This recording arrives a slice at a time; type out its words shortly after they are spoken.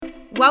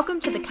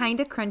Welcome to the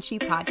Kinda Crunchy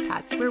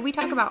podcast, where we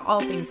talk about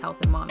all things health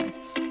and wellness.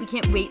 We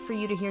can't wait for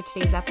you to hear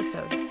today's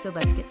episode, so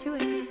let's get to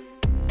it.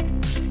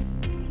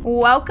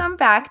 Welcome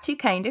back to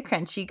Kinda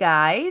Crunchy,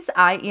 guys.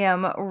 I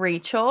am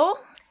Rachel.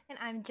 And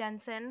I'm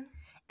Jensen.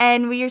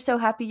 And we are so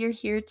happy you're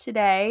here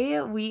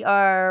today. We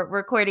are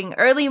recording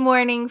early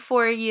morning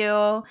for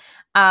you.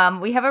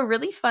 We have a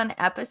really fun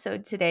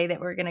episode today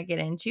that we're going to get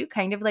into,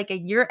 kind of like a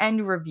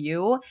year-end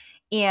review.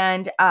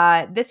 And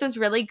this was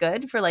really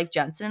good for like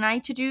Jensen and I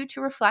to do,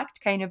 to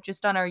reflect kind of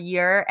just on our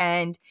year.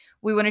 And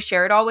we want to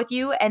share it all with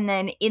you. And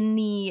then in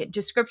the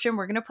description,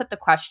 we're going to put the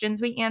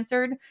questions we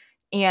answered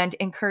and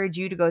encourage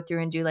you to go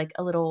through and do like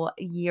a little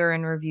year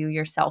in review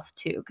yourself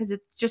too, because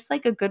it's just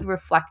like a good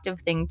reflective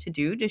thing to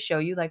do to show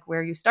you like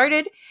where you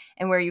started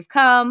and where you've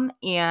come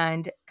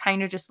and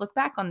kind of just look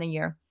back on the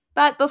year.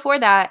 But before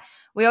that,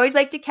 we always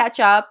like to catch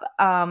up.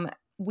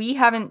 We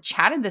haven't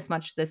chatted this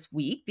much this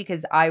week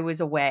because I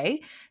was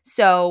away.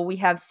 So we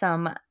have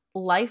some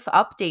life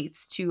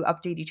updates to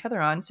update each other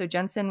on. So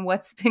Jensen,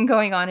 what's been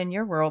going on in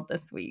your world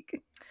this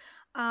week?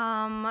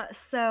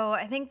 So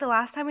I think the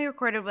last time we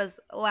recorded was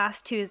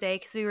last Tuesday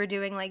because we were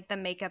doing like the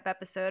makeup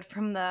episode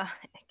from the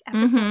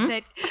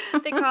episode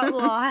that got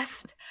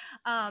lost.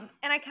 And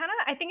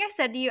I think I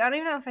said to you, I don't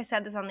even know if I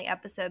said this on the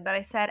episode, but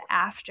I said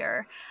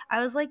after, I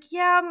was like,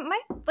 yeah,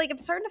 I'm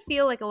starting to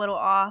feel like a little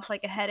off,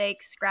 like a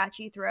headache,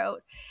 scratchy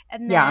throat.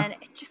 And then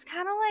it just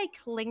kind of like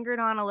lingered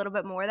on a little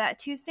bit more that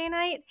Tuesday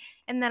night.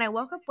 And then I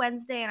woke up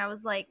Wednesday and I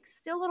was like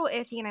still a little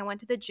iffy and I went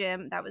to the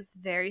gym. That was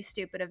very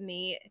stupid of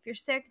me. If you're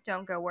sick,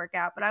 don't go work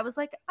out. But I was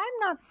like,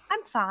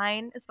 I'm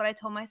fine, is what I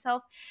told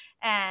myself.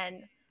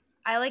 And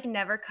I like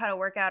never cut a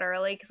workout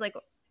early because like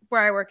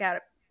where I work out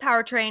at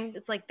Powertrain,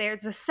 it's like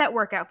there's a set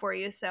workout for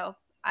you. So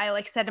I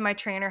like said to my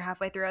trainer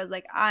halfway through, I was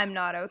like, I'm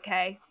not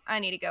okay. I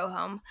need to go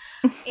home.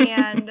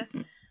 And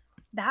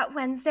that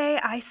Wednesday,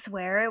 I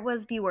swear it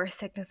was the worst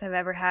sickness I've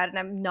ever had, and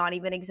I'm not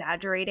even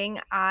exaggerating.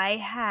 I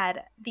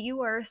had the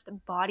worst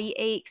body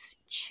aches,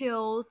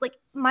 chills, like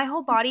my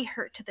whole body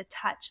hurt to the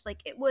touch. Like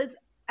it was,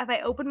 if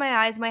I opened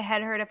my eyes, my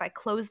head hurt. If I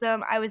closed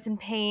them, I was in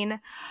pain.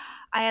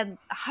 I had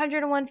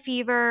 101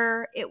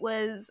 fever. It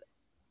was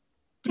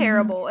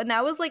terrible. And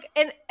that was like,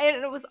 and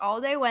it was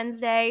all day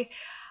Wednesday.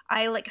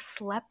 I like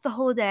slept the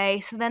whole day.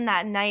 So then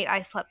that night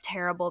I slept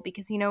terrible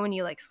because you know when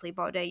you like sleep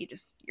all day, you can't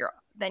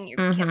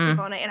sleep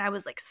all night. And I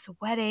was like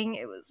sweating.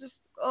 It was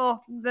just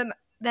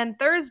then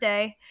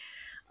Thursday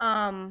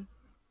was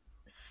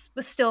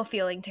still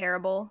feeling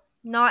terrible.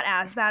 Not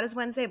as bad as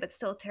Wednesday, but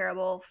still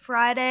terrible.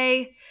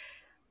 Friday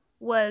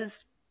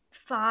was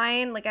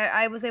fine. Like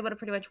I was able to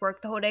pretty much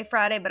work the whole day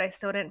Friday, but I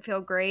still didn't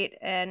feel great.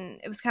 And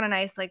it was kind of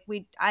nice. Like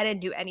I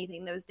didn't do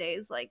anything those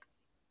days. Like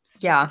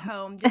just at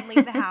home, didn't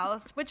leave the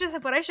house, which is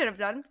what I should have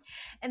done.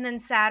 And then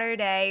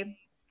Saturday,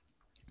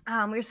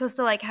 we were supposed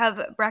to like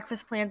have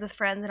breakfast plans with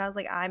friends, and I was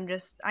like,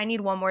 I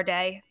need one more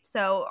day.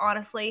 So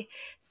honestly,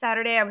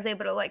 Saturday I was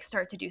able to like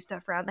start to do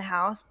stuff around the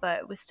house, but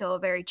it was still a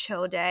very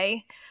chill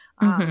day.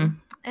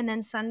 And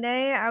then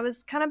Sunday I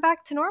was kind of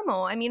back to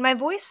normal. I mean, my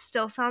voice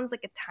still sounds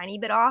like a tiny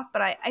bit off,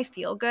 but I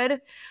feel good.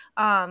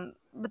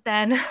 But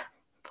then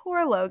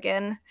poor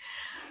Logan,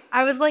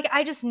 I was like,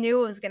 I just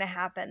knew it was going to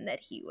happen, that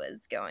he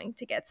was going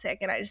to get sick,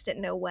 and I just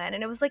didn't know when.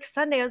 And it was like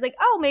Sunday, I was like,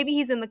 oh, maybe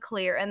he's in the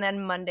clear. And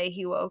then Monday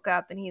he woke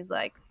up and he's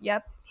like,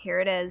 yep, here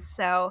it is.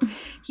 So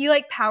he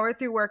like powered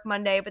through work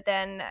Monday, but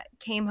then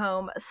came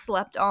home,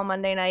 slept all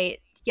Monday night.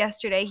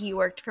 Yesterday he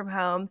worked from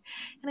home,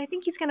 and I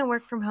think he's going to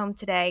work from home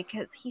today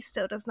because he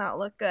still does not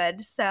look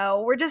good.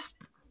 So we're just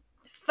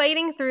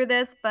fighting through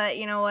this, but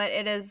you know what?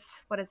 It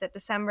is, what is it,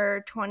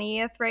 December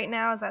 20th right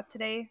now? Is that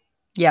today?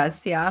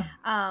 Yes, yeah.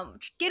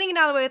 Getting it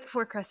out of the way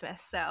before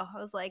Christmas. So I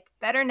was like,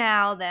 better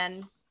now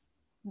than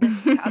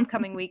this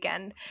upcoming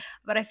weekend.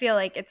 But I feel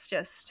like it's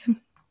just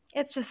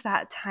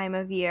that time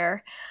of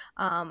year.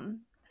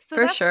 So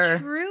For that's sure.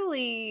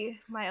 truly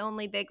my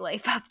only big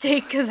life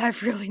update because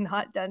I've really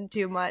not done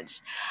too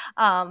much.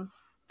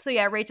 So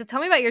yeah, Rachel,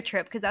 tell me about your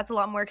trip because that's a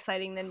lot more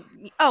exciting than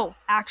me. Oh,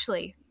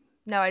 actually,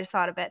 no, I just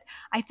thought of it.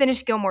 I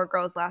finished Gilmore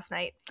Girls last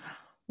night.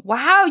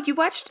 Wow, you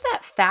watched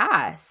that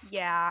fast.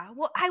 Yeah.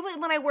 Well,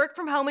 when I work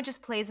from home, it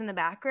just plays in the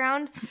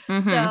background.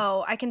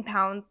 So I can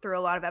pound through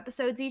a lot of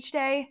episodes each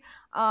day.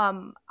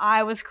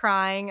 I was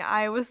crying.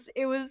 It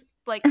was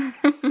like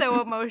so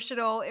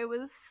emotional. It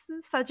was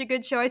such a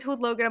good show. I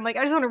told Logan, I'm like,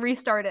 I just want to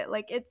restart it.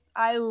 Like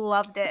I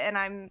loved it, and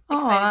I'm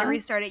excited to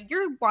restart it.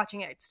 You're watching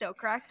it still,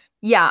 correct?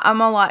 Yeah,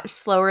 I'm a lot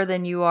slower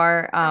than you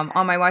are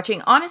on my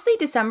watching. Honestly,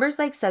 December's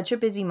like such a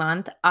busy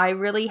month. I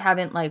really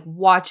haven't like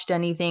watched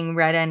anything,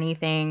 read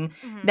anything.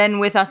 Then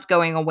with us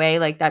going away,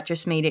 like that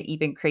just made it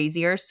even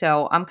crazier.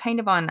 So I'm kind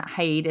of on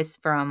hiatus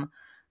from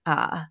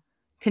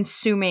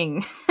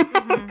consuming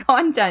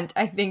content.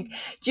 I think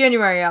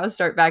January I'll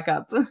start back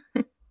up.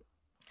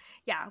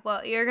 Yeah,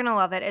 well, you're gonna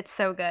love it. It's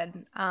so good.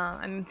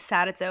 I'm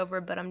sad it's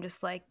over, but I'm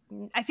just like,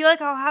 I feel like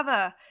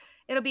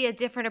it'll be a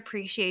different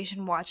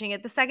appreciation watching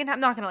it the second time. I'm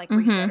not gonna like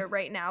restart it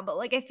right now, but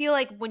like I feel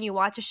like when you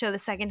watch a show the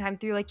second time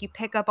through, like you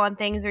pick up on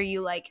things or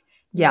you like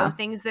know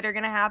things that are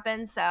gonna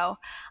happen. So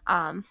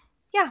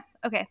Yeah.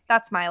 Okay.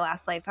 That's my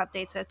last life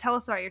update. So tell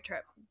us about your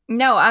trip.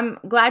 No, I'm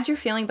glad you're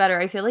feeling better.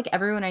 I feel like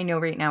everyone I know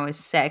right now is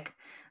sick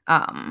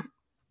um,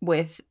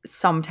 with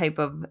some type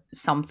of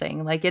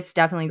something. Like it's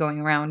definitely going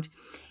around.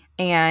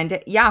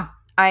 And yeah,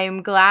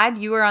 I'm glad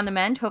you are on the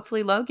mend.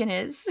 Hopefully, Logan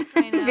is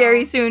I very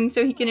know. soon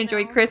so he can I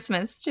enjoy know.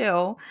 Christmas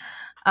too.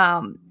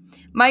 Um,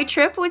 my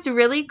trip was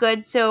really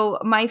good. So,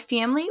 my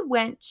family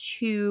went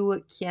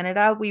to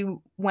Canada. We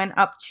went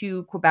up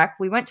to Quebec.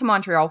 We went to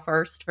Montreal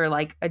first for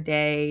like a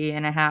day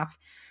and a half,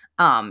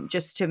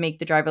 just to make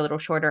the drive a little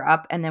shorter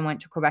up, and then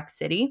went to Quebec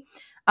City.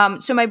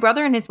 So, my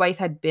brother and his wife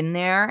had been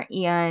there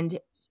and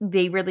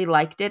they really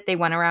liked it. They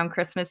went around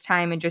Christmas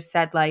time and just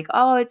said, like,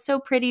 oh, it's so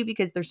pretty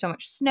because there's so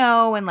much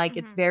snow and like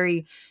it's Hmm.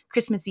 very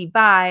Christmassy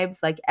vibes.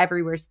 Like,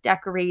 everywhere's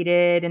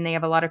decorated and they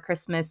have a lot of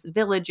Christmas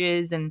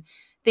villages and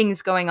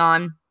things going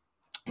on.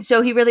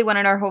 So he really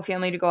wanted our whole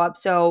family to go up.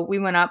 So we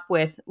went up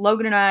with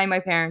Logan and I, my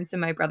parents,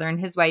 and my brother and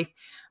his wife,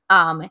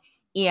 um,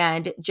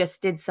 and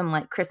just did some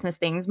like Christmas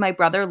things. My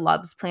brother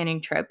loves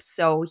planning trips.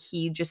 So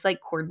he just like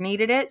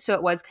coordinated it. So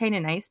it was kind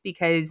of nice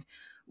because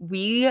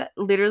we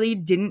literally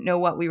didn't know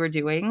what we were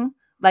doing.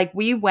 Like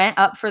we went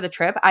up for the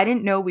trip. I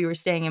didn't know we were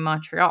staying in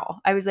Montreal.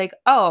 I was like,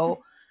 oh,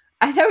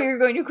 I thought we were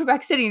going to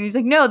Quebec City. And he's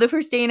like, no, the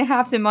first day and a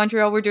half's in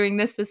Montreal. We're doing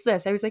this, this,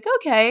 this. I was like,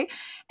 okay.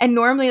 And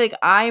normally like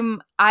I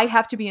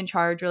have to be in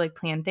charge or like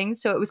plan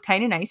things. So it was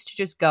kind of nice to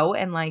just go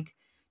and like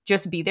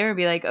just be there and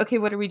be like, okay,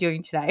 what are we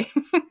doing today?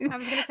 I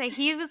was gonna say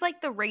he was like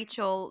the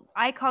Rachel.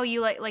 I call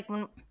you like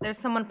when there's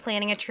someone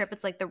planning a trip,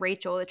 it's like the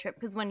Rachel of the trip.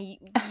 Because when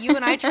you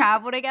and I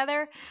travel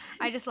together,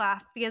 I just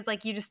laugh because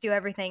like you just do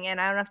everything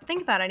and I don't have to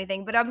think about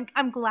anything. But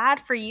I'm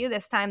glad for you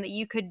this time that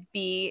you could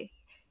be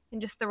in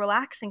just the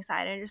relaxing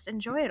side and just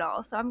enjoy it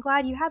all. So I'm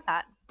glad you had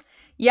that.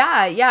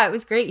 Yeah, it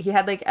was great. He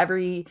had like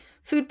every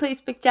food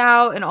place picked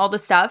out and all the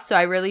stuff. So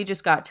I really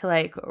just got to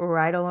like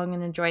ride along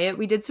and enjoy it.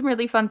 We did some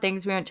really fun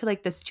things. We went to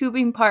like this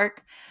tubing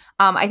park.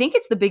 I think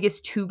it's the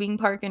biggest tubing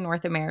park in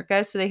North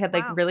America. So they had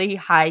like Wow. really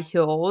high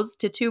hills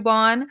to tube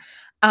on,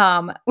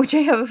 which I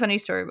have a funny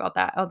story about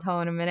that. I'll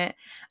tell in a minute.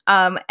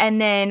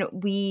 And then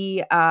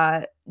we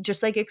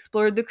just like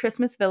explored the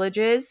Christmas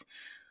villages.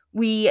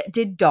 We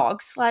did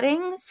dog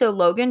sledding. So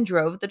Logan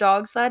drove the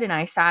dog sled and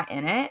I sat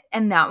in it.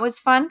 And that was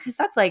fun because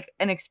that's like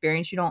an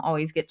experience you don't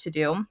always get to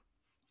do.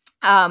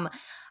 Um,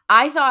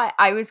 I thought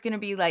I was going to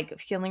be like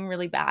feeling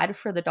really bad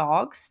for the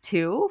dogs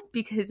too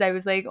because I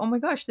was like, oh my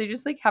gosh, they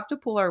just like have to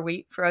pull our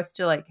weight for us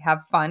to like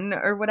have fun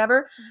or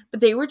whatever.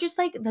 But they were just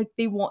like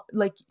they want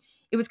like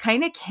it was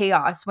kind of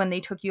chaos when they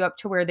took you up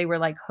to where they were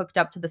like hooked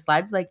up to the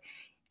sleds. Like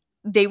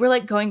they were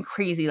like going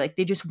crazy, like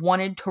they just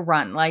wanted to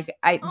run, like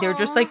they're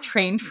just like Oh.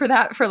 trained for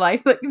that for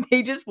life, like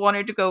they just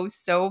wanted to go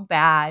so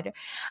bad.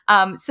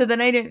 So then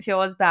I didn't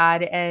feel as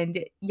bad,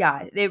 and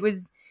yeah, it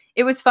was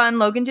fun.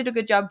 Logan did a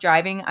good job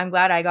driving. I'm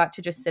glad I got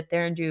to just sit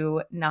there and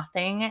do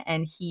nothing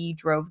and he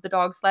drove the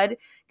dog sled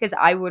because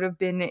I would have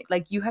been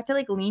like, you have to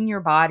like lean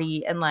your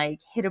body and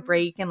like hit a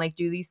brake and like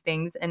do these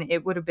things and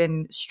it would have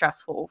been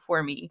stressful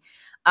for me.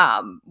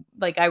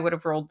 Like I would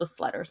have rolled the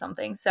sled or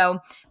something. So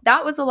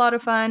that was a lot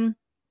of fun.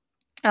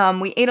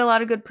 We ate a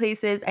lot of good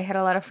places. I had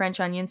a lot of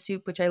French onion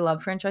soup, which I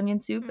love French onion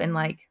soup, and Mm-hmm.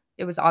 like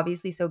it was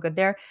obviously so good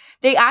there.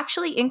 They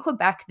actually in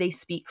Quebec they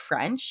speak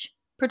French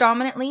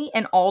predominantly,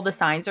 and all the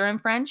signs are in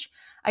French.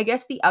 I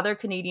guess the other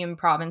Canadian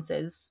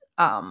provinces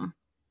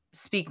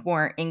speak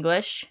more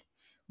English,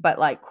 but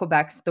like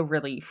Quebec's the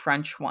really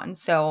French one.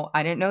 So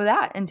I didn't know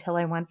that until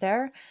I went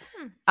there.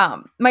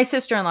 My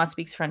sister-in-law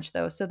speaks French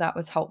though, so that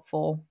was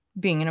helpful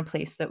being in a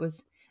place that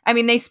was I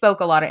mean, they spoke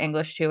a lot of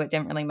English too. It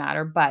didn't really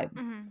matter, but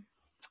Mm-hmm.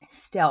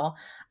 still.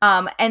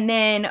 And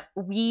then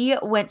we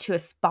went to a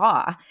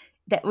spa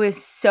that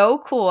was so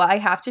cool. I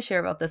have to share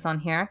about this on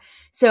here.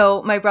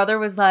 So my brother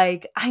was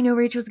like, I know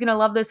Rachel's gonna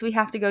love this. We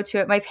have to go to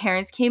it. My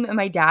parents came and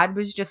my dad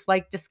was just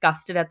like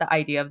disgusted at the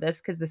idea of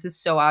this because this is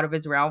so out of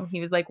his realm. He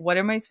was like, what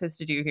am I supposed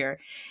to do here?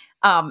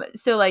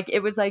 So like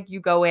it was like you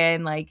go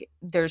in, like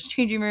there's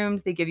changing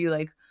rooms, they give you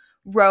like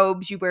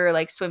robes, you wear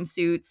like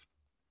swimsuits,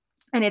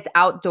 and it's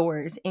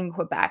outdoors in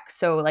Quebec.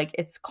 So like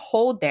it's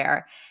cold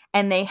there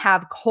and they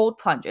have cold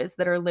plunges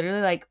that are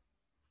literally like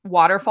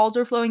waterfalls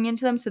are flowing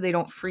into them so they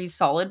don't freeze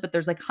solid, but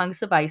there's like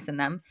hunks of ice in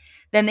them.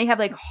 Then they have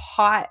like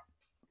hot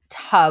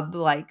tub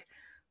like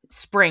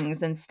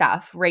springs and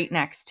stuff right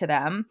next to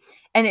them.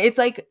 And it's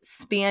like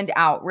spanned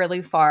out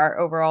really far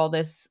over all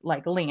this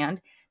like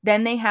land.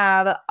 Then they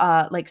have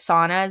like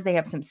saunas. They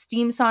have some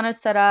steam saunas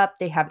set up.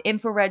 They have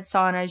infrared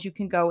saunas you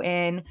can go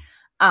in.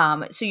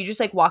 So you just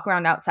like walk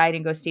around outside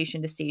and go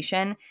station to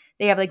station.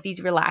 They have like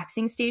these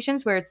relaxing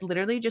stations where it's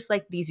literally just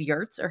like these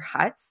yurts or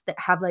huts that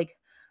have like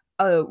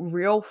a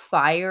real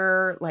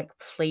fire like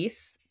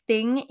place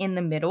thing in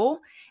the middle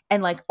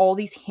and like all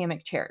these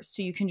hammock chairs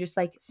so you can just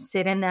like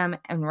sit in them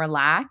and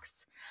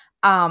relax.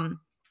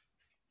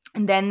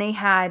 And then they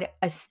had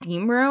a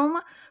steam room,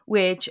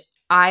 which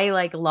I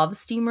like love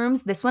steam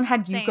rooms. This one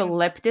had Same.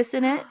 eucalyptus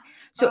in it,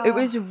 so it Oh.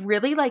 was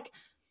really like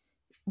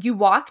you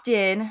walked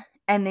in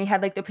and they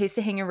had like the place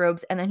to hang your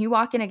robes. And then you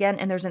walk in again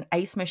and there's an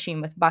ice machine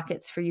with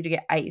buckets for you to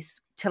get ice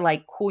to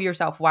like cool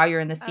yourself while you're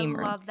in the I steam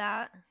room. love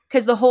that.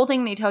 Because the whole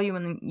thing they tell you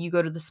when you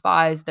go to the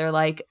spa is they're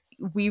like,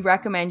 we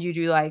recommend you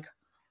do like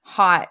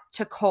hot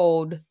to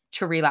cold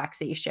to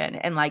relaxation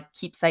and like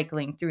keep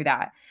cycling through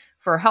that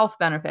for health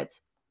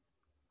benefits.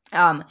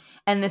 And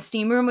the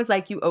steam room was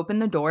like, you open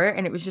the door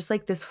and it was just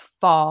like this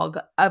fog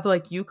of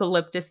like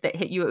eucalyptus that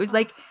hit you. It was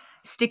like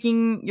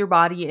sticking your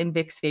body in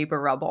Vicks Vapor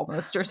Rub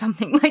almost or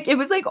something. Like it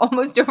was like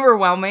almost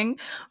overwhelming.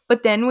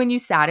 But then when you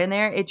sat in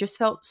there, it just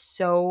felt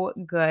so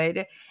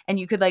good. And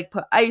you could like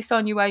put ice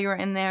on you while you were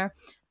in there.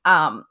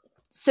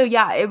 So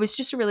yeah, it was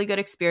just a really good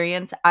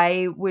experience.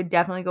 I would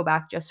definitely go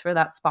back just for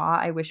that spa.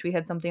 I wish we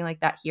had something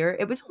like that here.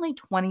 It was only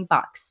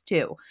 $20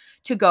 too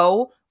to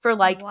go for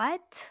like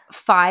What?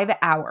 5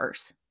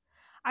 hours.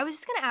 I was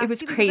just gonna It ask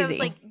was you because I was crazy.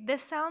 like,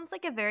 this sounds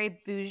like a very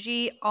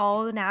bougie,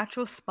 all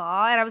natural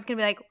spa, and I was gonna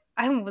be like,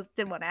 I almost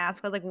didn't want to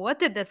ask, but I was like, what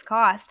did this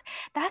cost?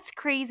 That's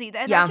crazy.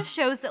 That Yeah. just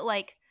shows that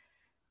like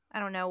I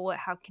don't know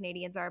how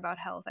Canadians are about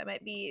health. I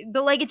might be,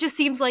 but like it just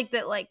seems like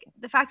that like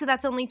the fact that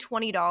that's only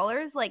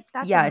 $20, like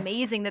that's Yes.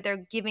 amazing that they're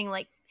giving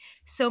like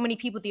so many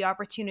people the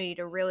opportunity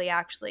to really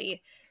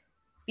actually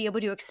be able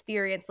to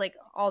experience like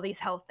all these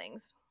health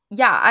things.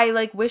 Yeah, I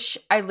like wish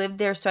I lived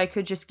there so I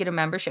could just get a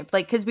membership.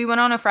 Like cuz we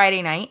went on a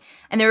Friday night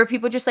and there were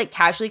people just like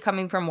casually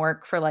coming from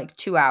work for like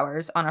 2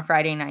 hours on a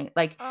Friday night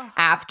like Oh,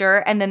 after,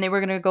 and then they were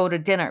going to go to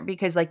dinner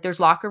because like there's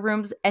locker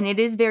rooms and it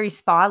is very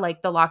spa,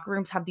 like the locker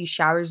rooms have these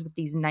showers with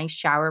these nice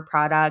shower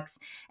products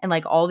and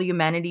like all the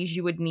amenities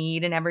you would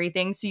need and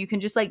everything, so you can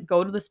just like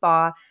go to the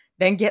spa,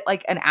 then get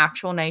like an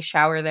actual nice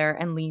shower there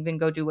and leave and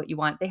go do what you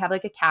want. They have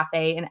like a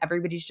cafe and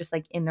everybody's just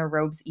like in their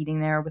robes eating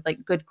there with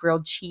like good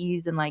grilled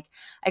cheese, and like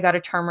I got a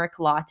turmeric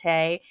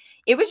latte.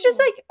 It was just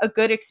cool. like a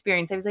good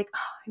experience. I was like,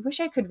 oh, I wish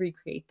I could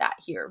recreate that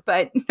here,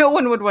 but no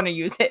one would want to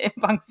use it in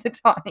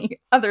Punxsutawney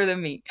other than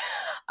me.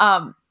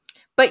 Um,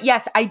 but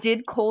yes, I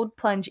did cold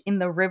plunge in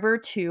the river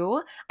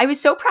too. I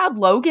was so proud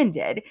Logan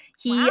did.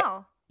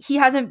 Wow. He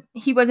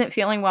wasn't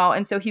feeling well,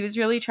 and so he was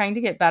really trying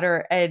to get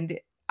better, and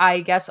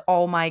I guess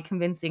all my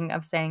convincing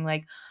of saying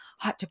like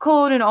hot to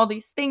cold and all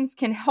these things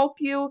can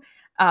help you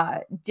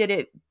did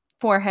it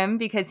for him,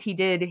 because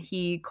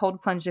he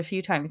cold plunged a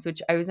few times,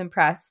 which I was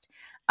impressed.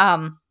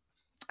 Um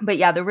but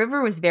yeah, the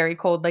river was very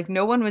cold. Like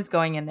no one was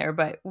going in there,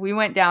 but we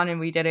went down and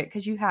we did it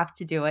because you have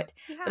to do it.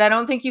 You But have I to.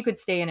 don't think you could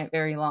stay in it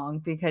very long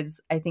because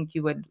I think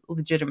you would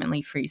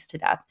legitimately freeze to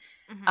death.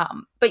 Hmm.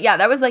 But yeah,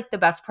 that was like the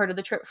best part of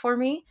the trip for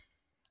me.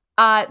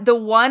 The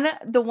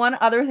one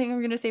other thing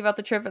I'm gonna say about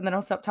the trip, and then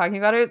I'll stop talking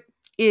about it,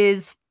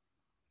 is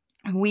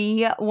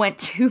we went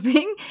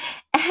tubing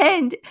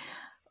and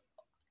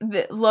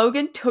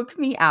Logan took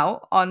me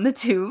out on the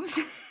tubes.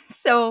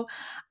 So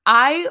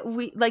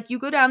we like you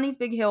go down these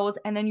big hills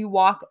and then you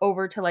walk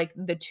over to like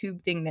the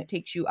tube thing that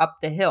takes you up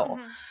the hill.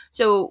 Hmm.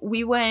 So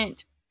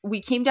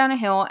we came down a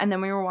hill and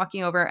then we were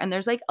walking over, and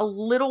there's like a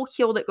little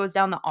hill that goes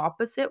down the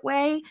opposite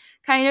way,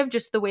 kind of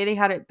just the way they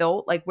had it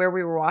built, like where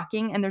we were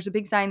walking, and there's a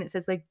big sign that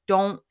says like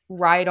don't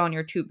ride on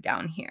your tube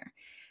down here.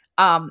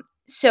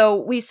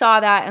 So we saw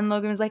that and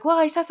Logan was like, well,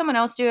 I saw someone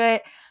else do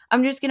it.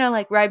 I'm just gonna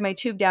like ride my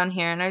tube down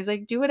here. And I was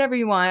like, do whatever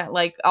you want.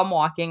 Like, I'm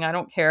walking. I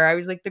don't care. I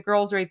was like, the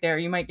girl's right there.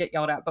 You might get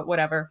yelled at, but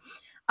whatever.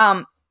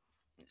 Um,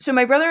 so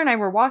my brother and I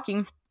were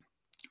walking.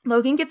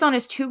 Logan gets on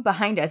his tube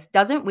behind us,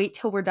 doesn't wait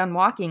till we're done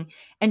walking,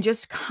 and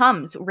just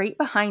comes right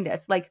behind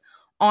us, like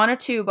on a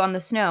tube on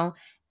the snow.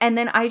 And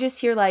then I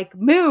just hear like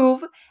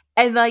move.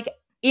 And like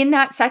in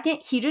that second,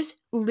 he just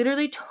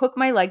literally took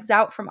my legs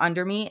out from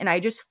under me and I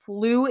just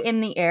flew in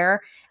the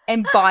air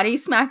and body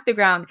smacked the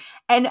ground.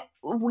 And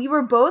we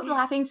were both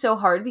laughing so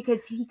hard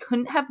because he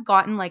couldn't have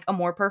gotten like a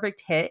more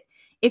perfect hit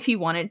if he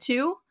wanted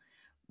to.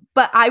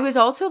 But I was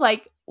also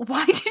like,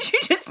 why did you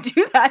just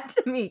do that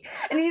to me?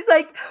 And he's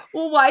like,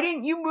 well, why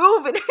didn't you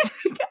move? And I was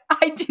like,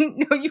 I didn't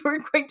know you were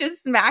going to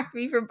smack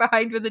me from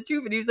behind with a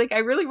tube. And he was like, I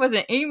really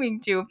wasn't aiming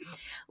to.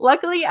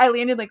 Luckily, I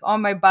landed like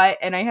on my butt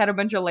and I had a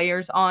bunch of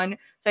layers on,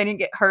 so I didn't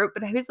get hurt.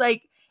 But I was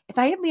like, if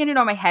I had landed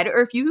on my head,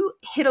 or if you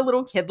hit a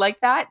little kid like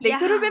that, they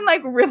could have Yeah. been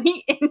like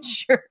really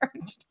injured.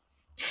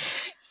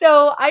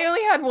 So I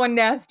only had one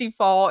nasty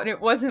fall and it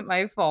wasn't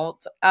my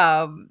fault.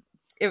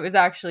 It was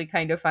actually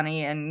kind of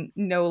funny and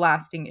no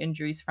lasting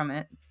injuries from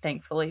it,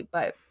 thankfully.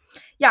 But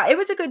yeah, it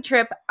was a good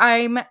trip.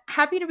 I'm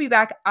happy to be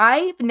back.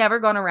 I've never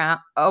gone around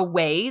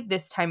away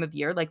this time of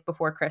year, like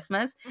before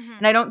Christmas. Hmm.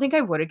 And I don't think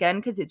I would again,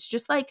 because it's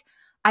just like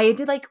I had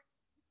to like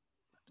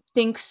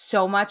think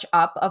so much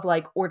up of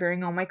like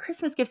ordering all my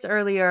Christmas gifts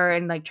earlier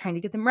and like trying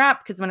to get them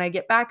wrapped, because when I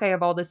get back, I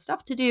have all this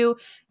stuff to do.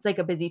 It's like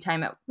a busy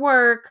time at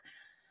work,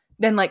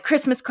 then like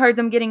Christmas cards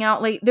I'm getting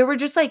out late. There were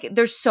just like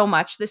there's so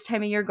much this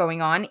time of year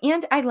going on.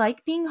 And I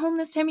like being home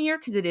this time of year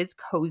because it is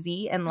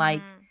cozy and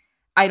like Hmm.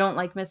 I don't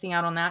like missing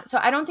out on that. So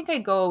I don't think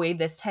I'd go away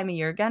this time of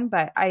year again,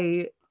 but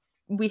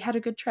we had a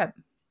good trip.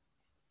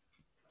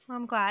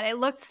 I'm glad. It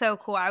looked so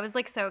cool. I was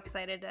like so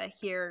excited to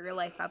hear your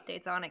life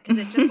updates on it because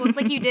it just looked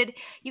like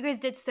you guys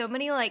did so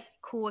many like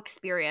cool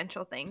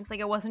experiential things. Like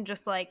it wasn't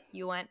just like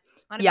you went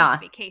on a beach Yeah.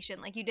 vacation.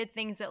 Like you did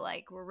things that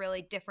like were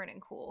really different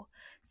and cool.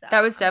 So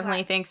That was I'm glad.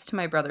 definitely thanks to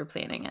my brother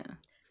planning it.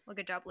 Well,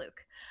 good job,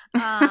 Luke.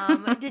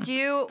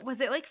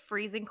 Was it like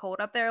freezing cold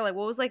up there? Like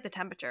what was like the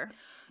temperature?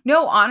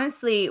 No,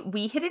 honestly,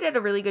 we hit it at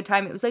a really good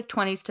time. It was like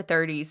 20s to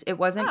 30s. It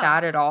wasn't Oh,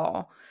 bad at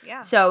all. yeah.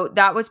 So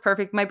that was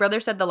perfect. My brother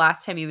said the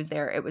last time he was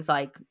there, it was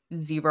like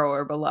 0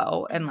 or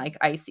below and Mhm. like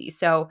icy.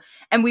 So,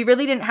 and we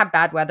really didn't have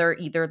bad weather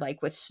either,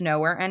 like with snow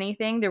or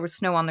anything. There was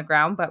snow on the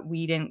ground, but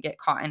we didn't get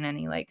caught in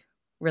any like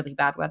really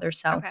bad weather.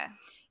 So Okay.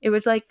 it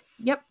was like,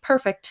 yep,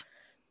 perfect.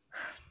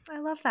 I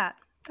love that.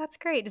 That's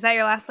great. Is that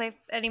your last life?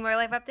 Any more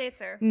life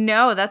updates or?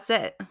 No, that's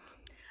it.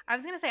 I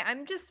was gonna say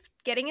I'm just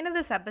getting into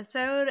this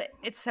episode.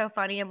 It's so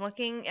funny. I'm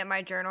looking at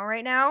my journal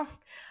right now.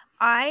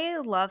 I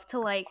love to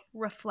like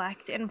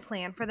reflect and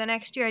plan for the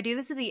next year. I do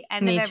this at the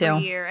end of Me every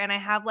too. year, and I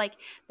have like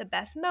the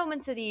best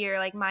moments of the year,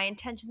 like my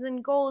intentions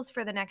and goals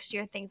for the next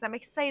year, things I'm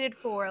excited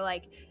for.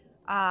 Like,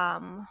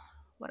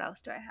 what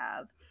else do I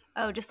have?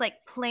 Oh, just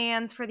like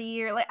plans for the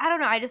year. Like I don't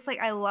know. I just like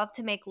I love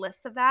to make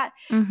lists of that.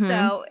 Mm-hmm.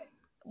 So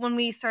when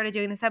we started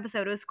doing this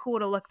episode, it was cool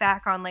to look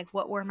back on like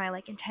what were my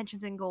like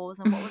intentions and goals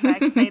and what was I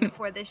excited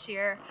for this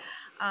year.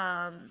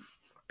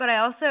 But I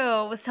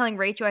also was telling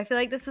Rachel, I feel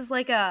like this is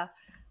like a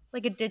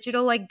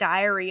digital like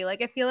diary.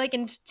 Like I feel like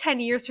in 10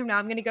 years from now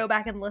I'm going to go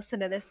back and listen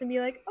to this and be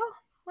like, "Oh,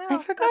 I wow,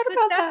 forgot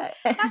about that.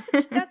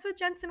 that's what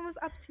Jensen was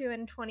up to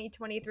in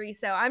 2023."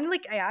 So I'm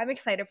like yeah, I'm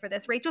excited for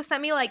this. Rachel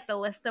sent me like the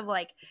list of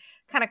like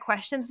kind of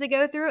questions to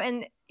go through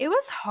and it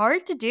was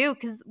hard to do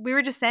cuz we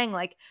were just saying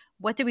like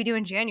what did we do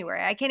in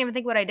January? I can't even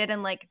think what I did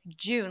in like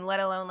June, let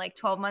alone like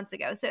 12 months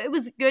ago. So it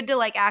was good to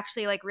like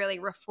actually like really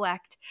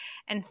reflect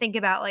and think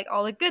about like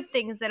all the good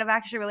things that have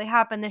actually really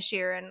happened this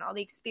year and all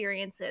the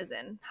experiences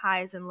and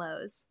highs and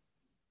lows.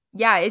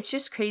 Yeah, it's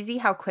just crazy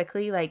how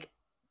quickly like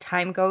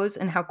time goes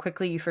and how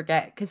quickly you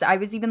forget. Cause I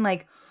was even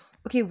like,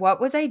 okay,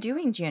 what was I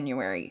doing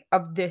January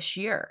of this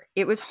year?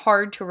 It was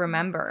hard to Mhm.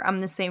 remember. I'm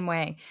the same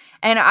way.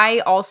 And I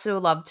also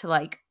love to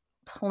like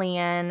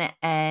plan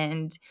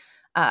and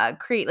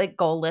create like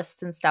goal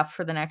lists and stuff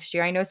for the next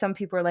year. I know some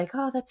people are like,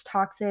 oh, that's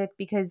toxic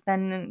because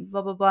then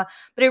blah, blah, blah.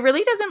 But it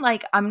really doesn't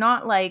like, I'm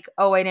not like,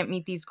 oh, I didn't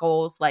meet these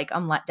goals. Like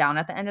I'm let down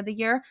at the end of the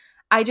year.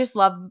 I just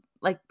love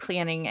like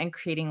planning and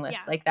creating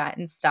lists Yeah. like that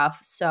and stuff.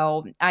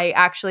 So I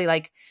actually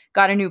like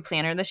got a new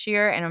planner this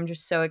year and I'm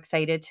just so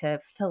excited to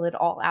fill it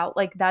all out.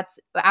 Like that's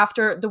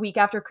after the week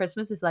after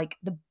Christmas is like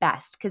the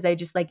best because I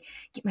just like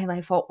get my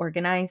life all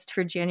organized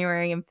for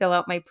January and fill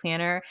out my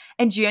planner.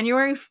 And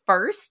January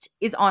 1st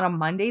is on a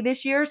Monday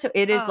this year. So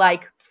it is Oh,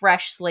 like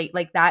fresh slate.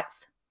 Like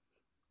that's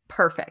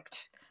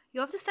perfect.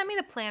 you'll have to send me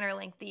the planner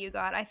link that you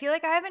got. I feel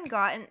like I haven't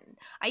gotten.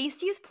 I used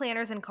to use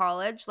planners in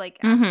college, like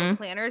actual Mm-hmm.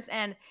 planners,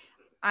 and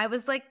I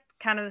was like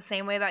kind of the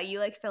same way about you,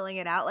 like filling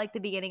it out. Like the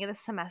beginning of the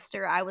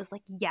semester, I was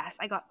like, yes,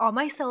 I got all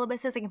my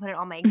syllabuses. I can put in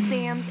all my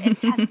exams and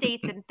test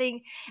dates and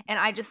thing. And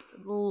I just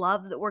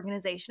love the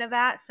organization of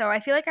that. So I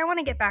feel like I want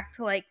to get back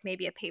to like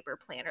maybe a paper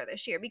planner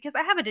this year because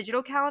I have a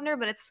digital calendar,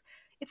 but it's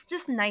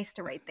just nice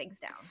to write things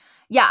down.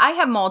 Yeah, I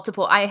have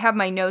multiple. I have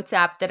my notes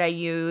app that I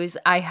use.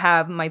 I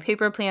have my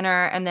paper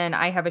planner, and then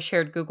I have a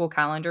shared Google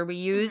Calendar we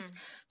use. Hmm.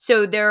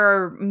 So there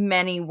are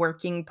many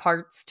working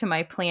parts to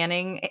my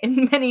planning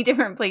in many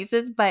different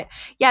places. But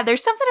yeah,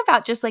 there's something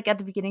about just like at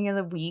the beginning of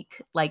the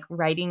week, like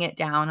writing it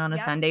down on a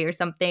Yep. Sunday or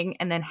something,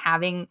 and then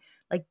having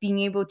like being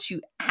able to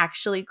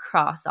actually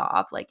cross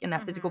off like in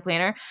that physical Hmm.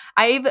 planner.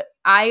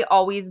 I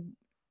always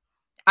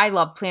I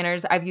love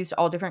planners. I've used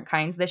all different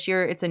kinds this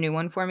year. It's a new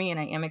one for me and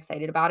I am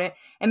excited about it.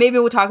 And maybe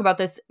we'll talk about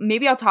this.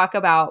 Maybe I'll talk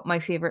about my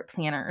favorite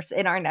planners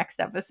in our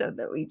next episode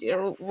that we do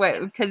Yes. Yes.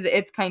 because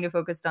it's kind of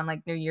focused on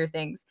like New Year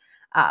things.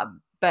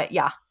 But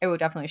yeah, I will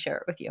definitely share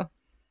it with you.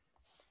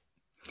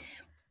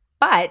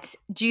 But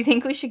do you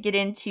think we should get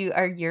into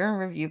our year in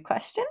review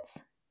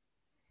questions?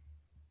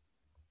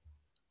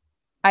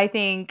 I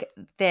think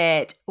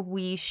that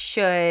we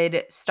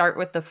should start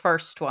with the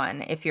first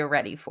one if you're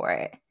ready for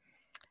it.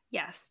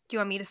 Yes. Do you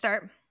want me to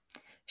start?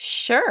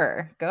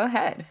 Sure, go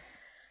ahead.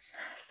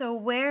 So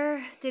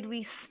where did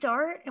we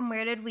start and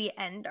where did we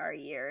end our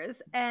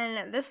years?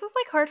 And this was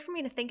like hard for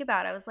me to think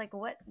about. I was like,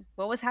 what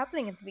was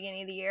happening at the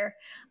beginning of the year?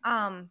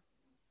 Um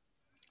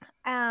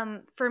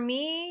for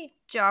me,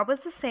 job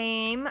was the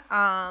same.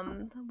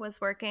 Was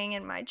working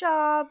in my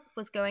job,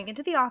 was going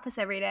into the office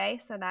every day,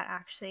 so that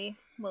actually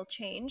will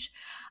change.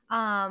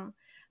 Um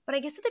but I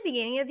guess at the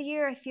beginning of the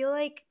year, I feel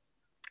like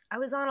I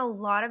was on a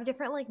lot of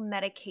different like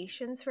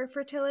medications for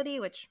fertility,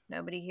 which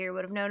nobody here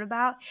would have known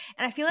about.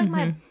 And I feel like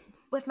my Hmm.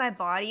 with my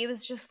body, it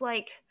was just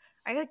like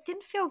I like,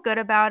 didn't feel good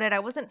about it. I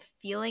wasn't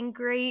feeling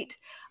great.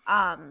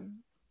 Um,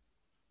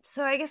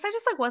 so I guess I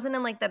just like wasn't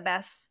in like the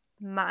best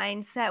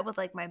mindset with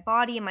like my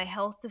body and my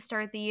health to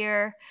start the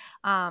year.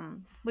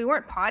 We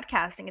weren't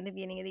podcasting at the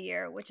beginning of the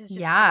year, which is just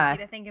crazy Yeah.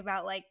 to think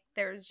about. Like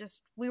there's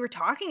just we were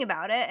talking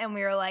about it and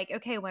we were like,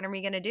 okay, when are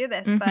we gonna do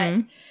this? But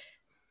Hmm.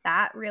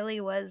 that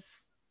really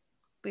was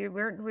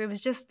it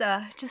was just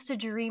a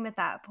dream at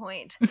that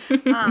point.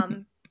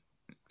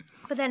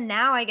 But then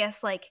now I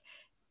guess like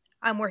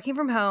I'm working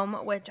from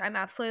home, which I'm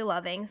absolutely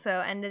loving. So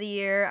end of the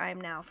year,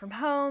 I'm now from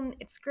home.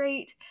 It's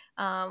great.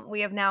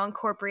 We have now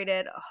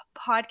incorporated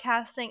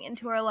podcasting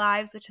into our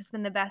lives, which has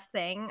been the best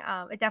thing.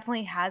 It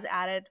definitely has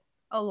added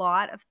a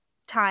lot of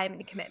time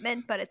and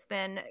commitment, but it's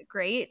been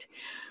great.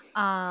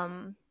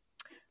 Um,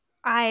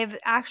 I've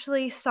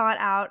actually sought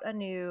out a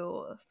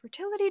new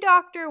fertility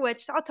doctor,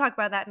 which I'll talk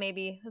about that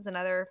maybe as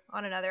another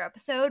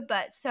episode.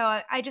 But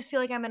so I just feel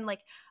like I'm in like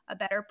a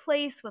better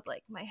place with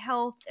like my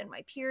health and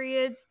my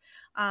periods.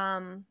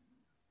 Um,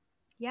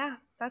 yeah,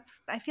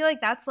 I feel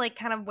like that's like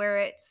kind of where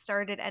it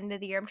started end of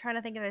the year. I'm trying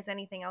to think if there's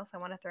anything else I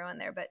want to throw in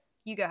there, but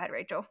you go ahead,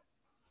 Rachel.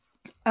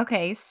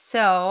 Okay,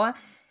 so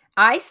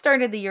I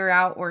started the year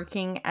out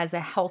working as a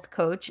health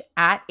coach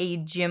at a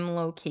gym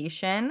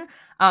location.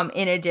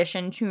 In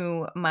addition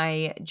to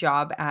my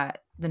job at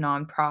the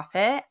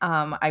nonprofit,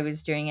 I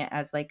was doing it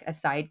as like a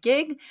side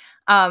gig,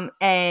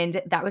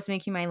 and that was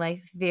making my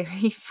life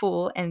very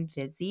full and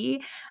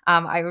busy.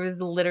 I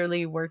was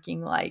literally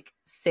working like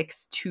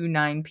 6 to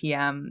 9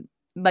 p.m.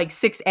 Like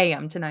 6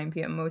 a.m. to 9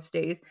 p.m. most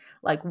days,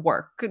 like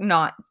work,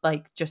 not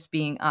like just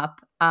being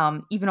up.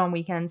 Even on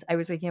weekends, I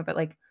was waking up at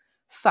like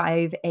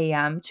 5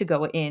 a.m. to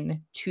go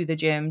in to the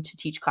gym to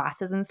teach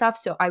classes and stuff.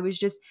 So I was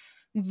just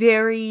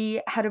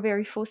had a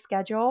very full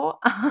schedule.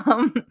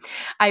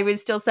 I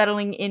was still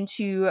settling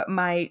into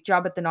my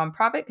job at the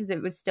nonprofit because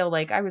it was still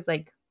like I was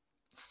like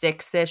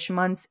 6-ish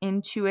months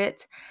into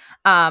it.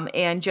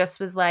 And just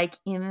was like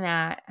in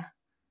that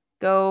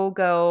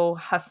go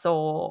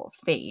hustle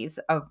phase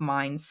of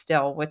mine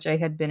still, which I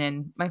had been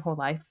in my whole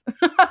life.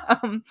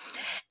 um,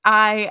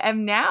 I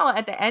am now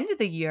at the end of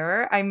the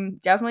year. I'm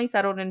definitely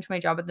settled into my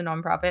job at the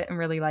nonprofit and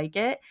really like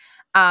it.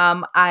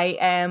 I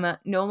am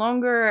no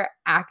longer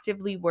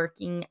actively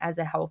working as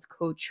a health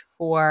coach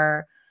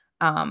for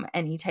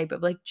any type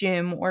of like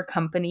gym or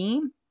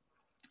company.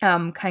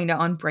 Kind of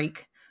on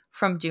break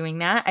from doing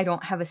that. I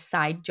don't have a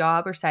side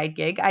job or side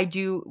gig.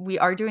 We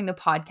are doing the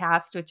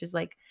podcast, which is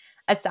like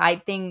a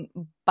side thing,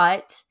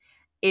 but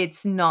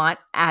it's not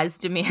as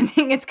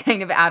demanding. It's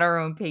kind of at our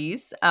own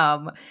pace.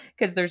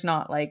 Because there's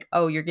not like,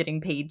 oh, you're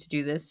getting paid to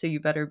do this, so you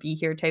better be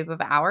here type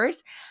of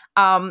hours.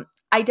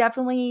 I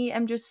definitely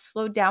am just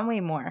slowed down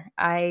way more.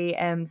 I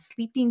am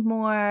sleeping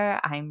more,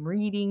 I'm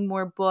reading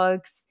more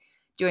books,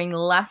 doing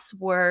less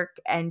work,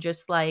 and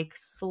just like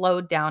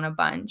slowed down a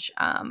bunch,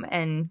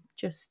 and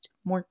just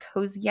more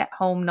cozy at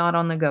home, not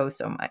on the go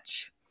so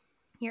much.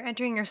 You're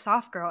entering your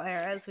soft girl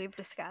era, as we've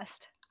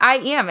discussed. I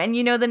am. And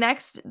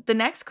the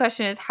next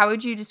question is, how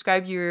would you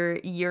describe your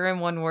year in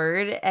one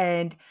word?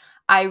 And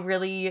I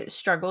really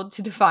struggled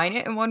to define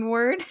it in one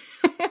word.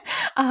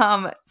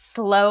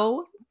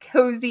 Slow,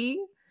 cozy.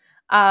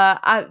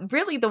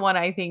 Really the one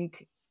I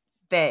think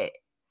that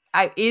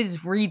I is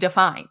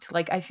redefined.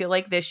 Like I feel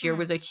like this year Mm.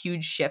 was a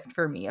huge shift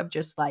for me of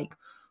just like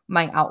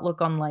my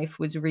outlook on life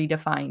was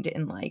redefined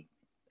in like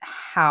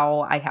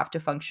how I have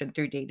to function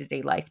through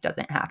day-to-day life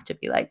doesn't have to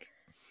be like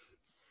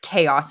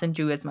chaos and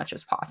do as much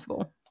as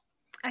possible.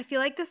 I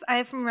feel like this.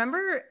 I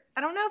remember. I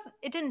don't know if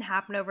it didn't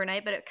happen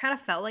overnight, but it kind of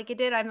felt like it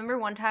did. I remember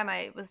one time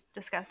I was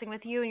discussing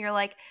with you, and you're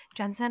like,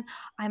 "Jensen,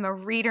 I'm a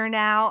reader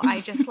now. I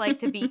just like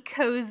to be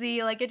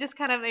cozy." Like it just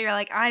kind of. You're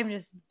like, "I'm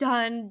just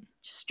done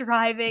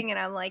striving," and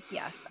I'm like,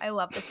 "Yes, I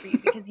love this for you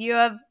because you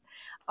have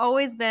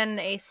always been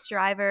a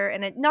striver,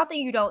 and not that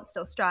you don't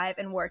still strive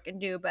and work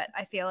and do, but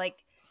I feel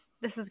like."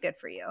 This is good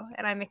for you.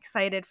 And I'm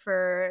excited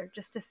for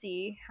just to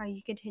see how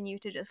you continue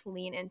to just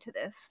lean into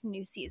this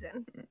new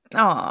season.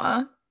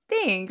 Aw,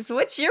 thanks.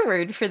 What's your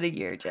word for the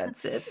year,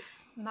 Jensen?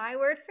 My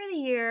word for the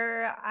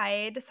year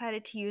I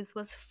decided to use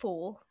was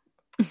full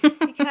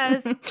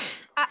because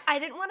I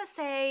didn't want to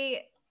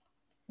say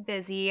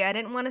busy. I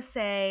didn't want to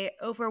say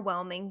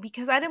overwhelming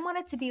because I didn't want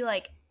it to be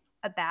like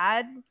a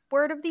bad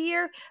word of the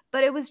year,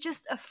 but it was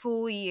just a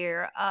full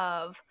year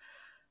of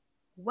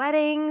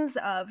weddings,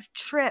 of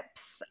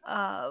trips,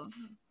 of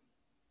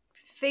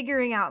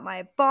figuring out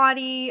my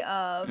body,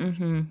 of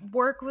Mm-hmm.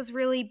 work was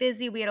really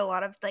busy. We had a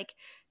lot of like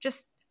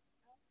just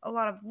a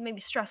lot of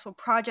maybe stressful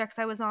projects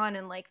I was on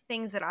and like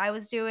things that I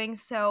was doing.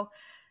 So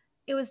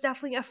it was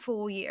definitely a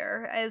full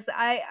year as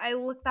I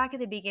look back at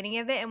the beginning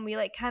of it and we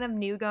like kind of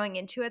knew going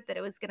into it that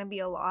it was going to be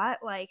a lot.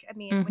 Like, I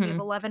mean, when you have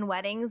Mm-hmm. 11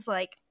 weddings,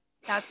 like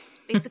that's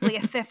basically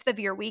a fifth of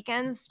your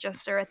weekends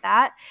just are at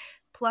that,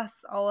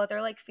 plus all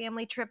other like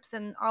family trips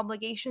and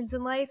obligations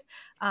in life.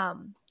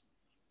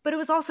 But it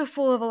was also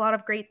full of a lot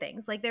of great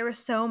things. Like there were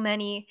so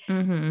many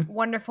Mm-hmm.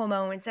 wonderful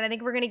moments. And I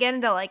think we're going to get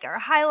into like our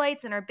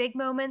highlights and our big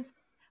moments.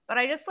 But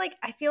I just like,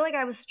 I feel like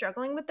I was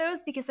struggling with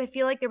those because I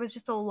feel like there was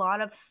just a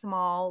lot of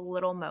small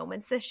little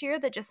moments this year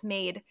that just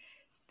made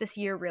this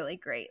year really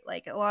great.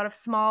 Like a lot of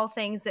small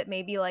things that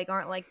maybe like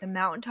aren't like the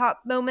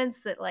mountaintop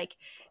moments that like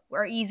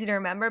are easy to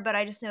remember. But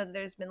I just know that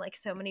there's been like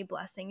so many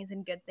blessings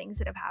and good things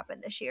that have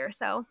happened this year.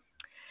 So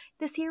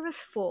this year was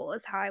full,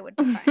 is how I would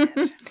define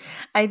it.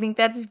 I think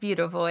that's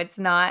beautiful. It's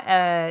not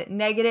a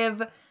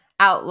negative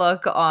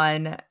outlook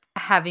on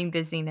having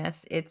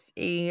busyness. It's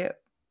a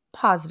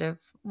positive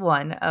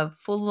one of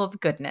full of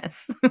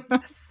goodness.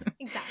 Yes,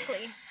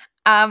 exactly.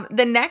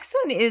 The next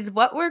one is,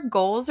 what were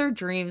goals or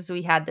dreams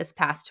we had this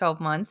past 12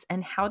 months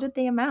and how did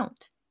they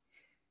amount?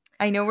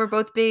 I know we're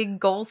both big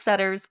goal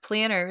setters,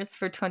 planners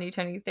for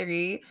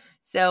 2023.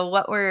 So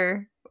what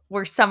were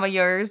some of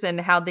yours and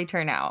how'd they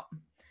turn out?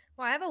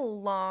 Well, I have a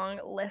long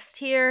list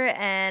here,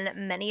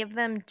 and many of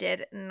them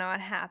did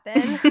not happen.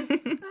 one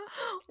was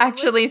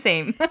Actually,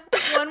 same.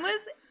 one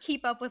was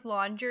keep up with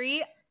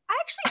laundry. I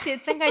actually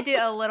did think I did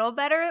a little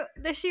better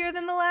this year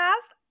than the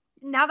last.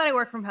 Now that I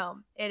work from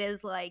home, it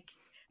is like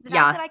the fact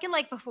Yeah. that I can,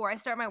 like, before I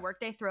start my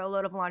workday, throw a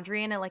load of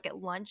laundry in and, like, at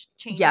lunch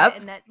change it, Yep.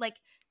 and that, like,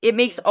 It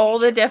makes game all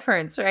the changer.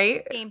 difference,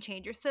 right? Game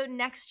changer. So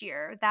next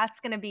year,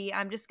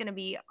 I'm just gonna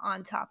be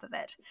on top of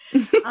it.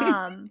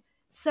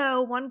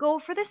 So one goal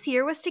for this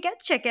year was to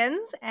get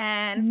chickens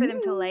and for them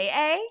to lay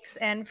eggs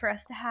and for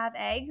us to have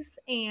eggs,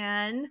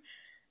 and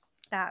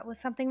that was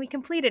something we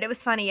completed. It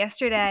was funny.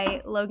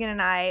 Yesterday, Logan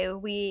and I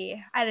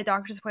had a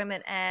doctor's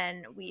appointment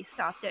and we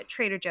stopped at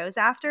Trader Joe's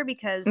after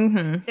because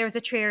Mhm. there was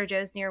a Trader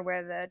Joe's near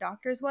where the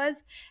doctor's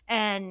was,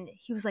 and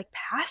he was like,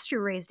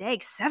 pasture raised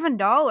eggs,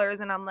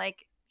 $7. And I'm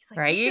like, he's like,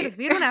 thank Right? goodness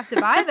we don't have to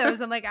buy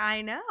those. I'm like,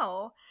 I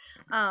know.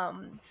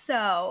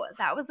 So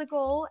that was a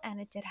goal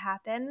and it did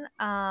happen.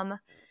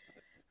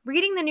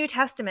 Reading the New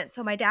Testament.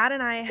 So my dad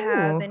and I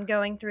have Ooh. been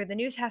going through the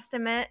New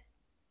Testament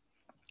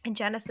in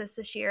Genesis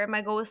this year.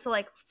 My goal was to,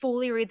 like,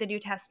 fully read the New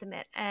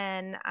Testament,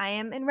 and I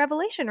am in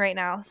Revelation right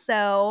now.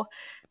 So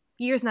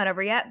year's not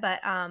over yet,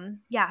 but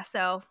yeah,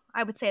 so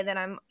I would say that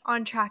I'm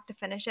on track to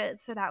finish it.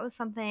 So that was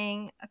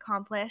something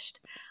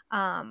accomplished.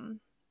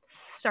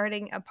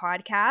 Starting a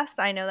podcast.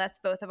 I know that's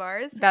both of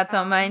ours. That's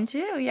on mine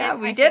too. Yeah,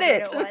 And we I did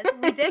figured it. it was.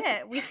 We did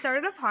it. We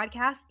started a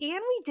podcast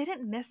and we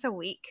didn't miss a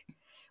week,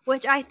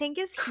 which I think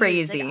is huge. Like,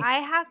 Crazy. I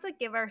have to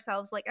give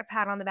ourselves, like, a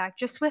pat on the back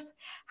just with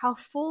how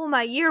full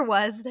my year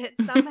was, that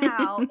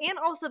somehow, and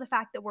also the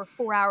fact that we're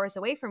 4 hours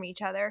away from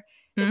each other,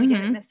 that we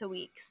didn't Mhm. miss a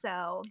week.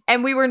 So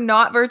And we were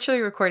not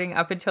virtually recording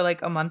up until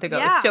like a month ago.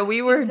 yeah, So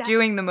we were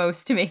doing the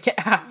most to make it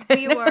happen.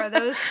 we were.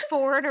 Those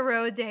 4 in a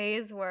row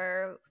days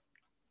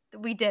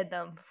we did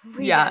them.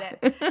 We Yeah.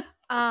 did it.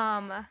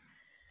 I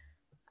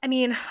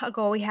mean, a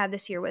goal we had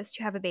this year was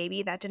to have a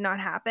baby. That did not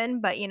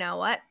happen, but you know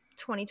what?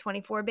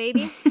 2024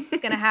 baby,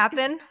 it's gonna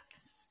happen.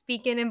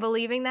 Speaking and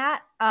believing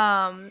that.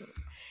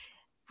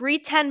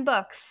 Read 10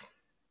 books.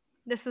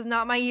 This was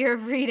not my year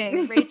of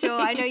reading, Rachel.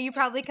 I know you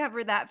probably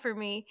covered that for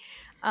me.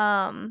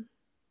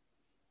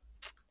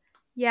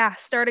 Yeah,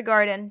 start a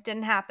garden.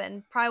 Didn't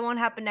happen. Probably won't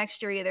happen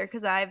next year either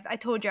because I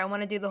told you I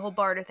want to do the whole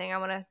barter thing. I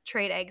want to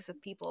trade eggs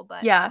with people.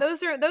 But Yeah.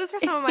 those were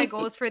some of my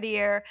goals for the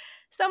year.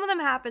 Some of them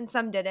happened,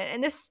 some didn't.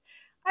 And this,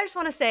 I just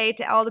want to say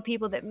to all the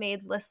people that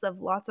made lists of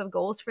lots of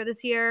goals for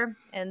this year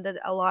and that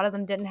a lot of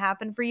them didn't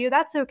happen for you,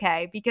 that's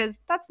okay because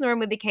that's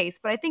normally the case.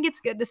 But I think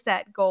it's good to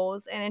set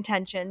goals and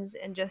intentions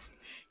and just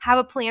have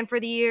a plan for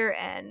the year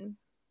and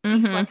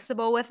be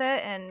flexible with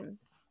it. And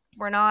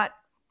we're not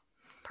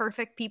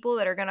perfect people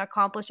that are going to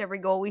accomplish every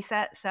goal we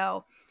set.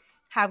 So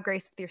have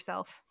grace with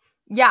yourself.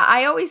 Yeah,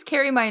 I always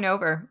carry mine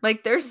over.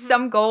 Like, there's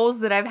some goals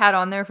that I've had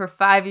on there for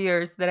 5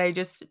 years that I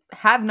just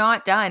have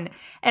not done.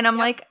 And I'm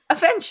like,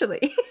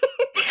 eventually.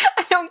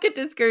 I don't get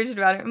discouraged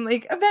about it. I'm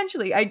like,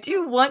 eventually, I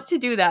do want to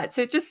do that.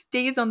 So it just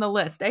stays on the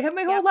list. I have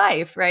my whole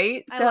life,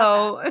 right? I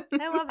So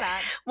love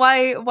that.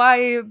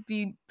 why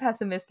be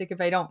pessimistic if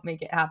I don't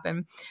make it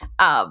happen?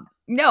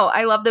 No,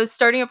 I love those.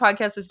 Starting a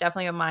podcast was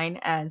definitely of mine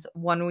as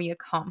one we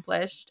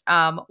accomplished.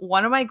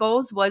 One of my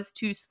goals was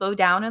to slow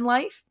down in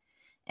life.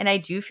 And I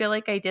do feel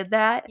like I did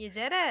that. You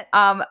did it.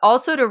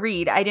 Also to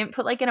read. I didn't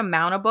put like an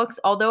amount of books,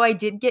 although I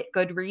did get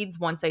Goodreads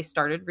once I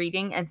started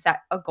reading and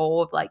set a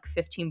goal of like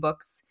 15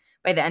 books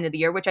by the end of the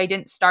year, which I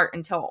didn't start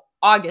until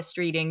August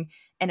reading.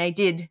 And I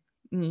did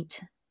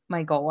meet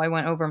my goal. I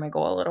went over my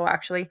goal a little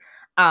actually.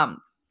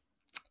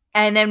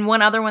 And then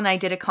one other one I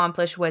did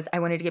accomplish was I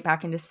wanted to get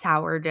back into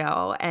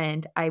sourdough,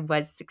 and I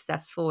was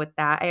successful with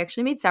that. I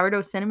actually made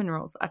sourdough cinnamon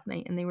rolls last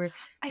night, and they were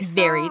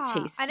very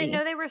tasty. I didn't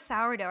know they were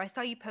sourdough. I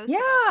saw you post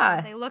about Yeah.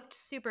 them. They looked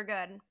super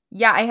good.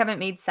 Yeah, I haven't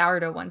made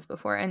sourdough ones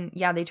before, and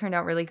yeah, they turned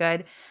out really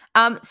good.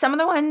 Some of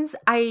the ones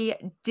I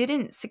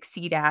didn't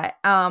succeed at,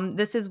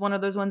 this is one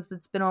of those ones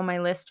that's been on my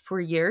list for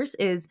years,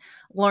 is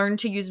learn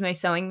to use my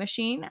sewing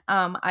machine.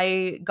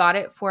 I got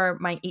it for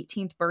my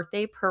 18th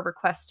birthday per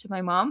request to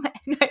my mom.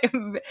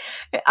 And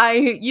I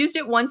used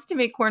it once to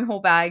make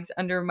cornhole bags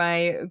under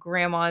my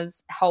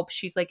grandma's help.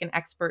 She's like an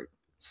expert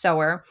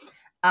sewer.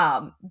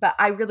 But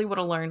I really want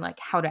to learn like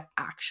how to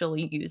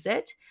actually use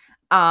it.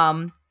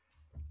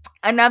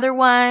 Another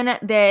one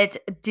that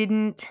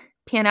didn't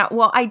pan out.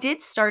 Well, I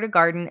did start a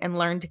garden and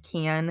learn to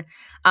can.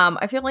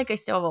 I feel like I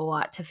still have a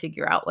lot to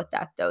figure out with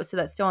that though. So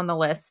that's still on the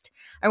list.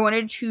 I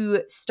wanted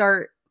to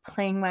start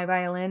playing my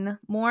violin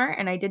more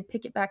and I did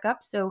pick it back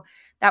up. So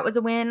that was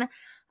a win.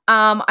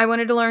 I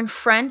wanted to learn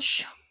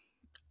French.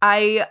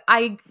 I've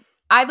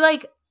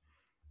like,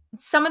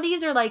 some of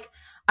these are like,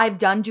 I've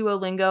done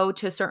Duolingo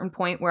to a certain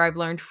point where I've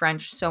learned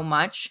French so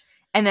much.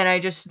 and then I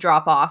just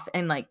drop off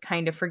and like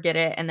kind of forget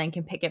it and then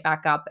can pick it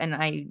back up. And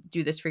I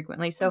do this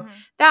frequently. So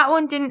that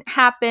one didn't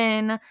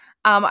happen.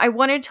 I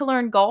wanted to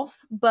learn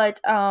golf, but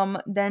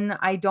then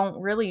I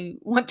don't really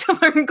want to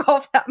learn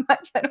golf that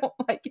much. I don't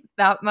like it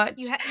that much.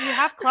 You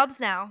have clubs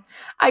now.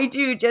 I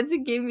do.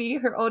 Jensen gave me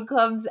her old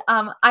clubs.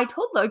 I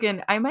told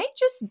Logan I might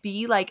just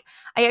be like,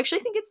 I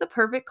actually think it's the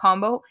perfect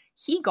combo.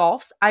 He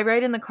golfs, I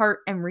ride in the cart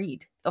and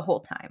read the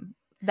whole time.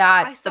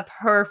 That's the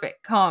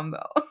perfect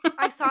combo.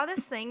 I saw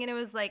this thing and it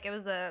was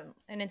an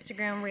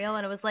Instagram reel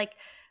and it was like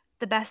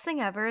the best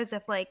thing ever is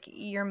if like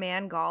your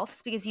man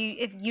golfs because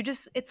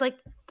it's like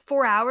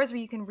 4 hours where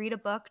you can read a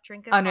book,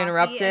 drink a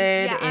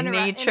uninterrupted coffee, in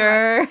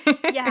nature.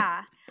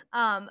 Yeah.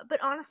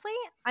 But honestly,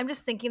 I'm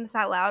just thinking this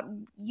out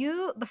loud.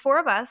 The four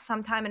of us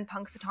sometime in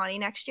Punxsutawney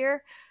next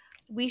year,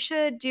 we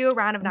should do a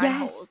round of 9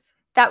 holes.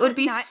 That would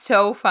be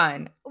so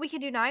fun. We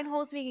could do 9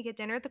 holes. We could get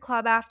dinner at the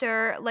club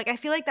after. Like, I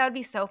feel like that would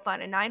be so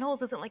fun. And 9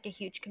 holes isn't like a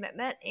huge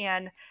commitment.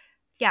 And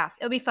yeah,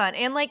 it'll be fun.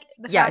 And like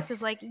the fact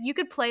is like you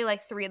could play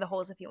like 3 of the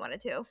holes if you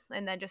wanted to,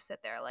 and then just sit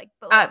there like.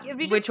 But like, it'd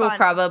be just which fun. Will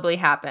probably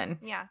happen.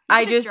 Yeah,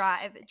 I just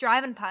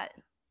drive and putt.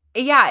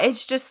 Yeah,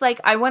 it's just like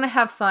I want to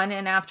have fun,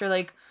 and after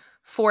like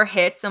 4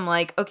 hits, I'm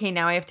like, okay,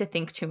 now I have to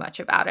think too much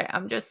about it.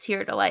 I'm just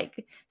here to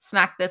like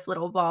smack this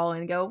little ball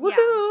and go woohoo.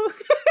 Yeah.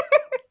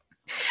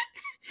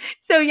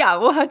 So yeah,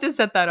 we'll have to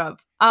set that up.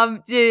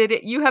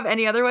 Did you have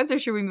any other ones, or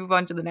should we move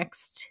on to the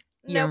next?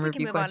 No, we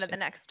can move on to the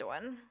next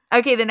one.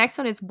 Okay, the next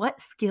one is what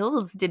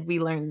skills did we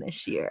learn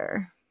this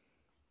year?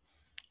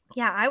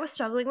 Yeah, I was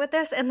struggling with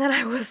this, and then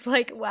I was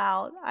like,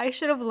 wow, I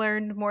should have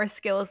learned more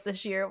skills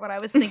this year when I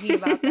was thinking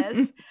about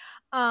this.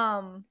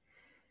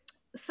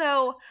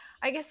 So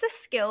I guess the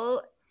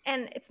skill,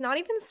 and it's not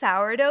even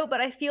sourdough, but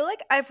I feel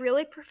like I've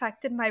really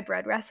perfected my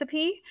bread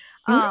recipe.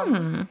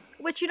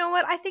 Which, you know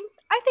what, I think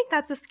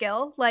that's a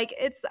skill. Like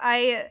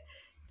I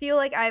feel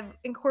like I've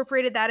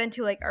incorporated that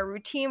into like a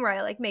routine where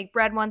I like make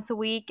bread once a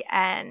week,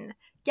 and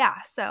yeah,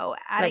 so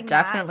adding that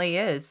definitely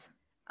is.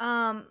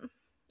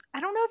 I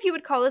don't know if you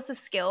would call this a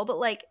skill, but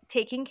like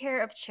taking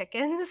care of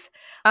chickens.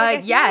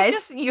 Like,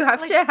 yes, you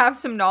have to have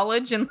some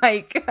knowledge and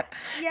like.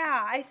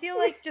 Yeah, I feel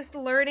like just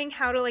learning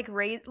how to like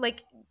raise,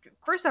 like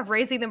first off,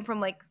 raising them from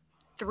like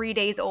 3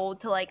 days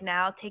old to like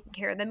now taking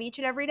care of them each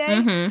and every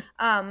day.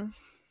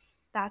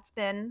 That's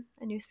been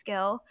a new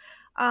skill.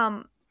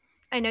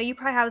 I know you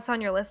probably have this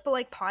on your list, but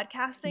like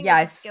podcasting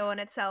is a skill in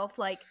itself.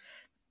 Like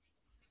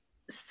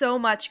so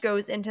much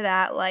goes into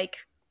that,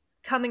 like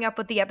coming up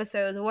with the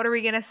episodes. What are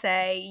we going to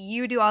say?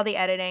 You do all the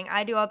editing.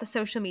 I do all the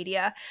social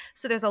media.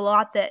 So there's a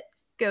lot that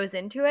goes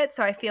into it.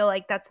 So I feel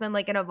like that's been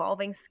like an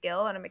evolving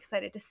skill, and I'm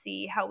excited to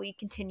see how we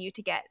continue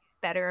to get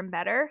better and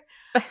better.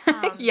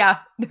 Yeah,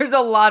 there's a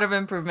lot of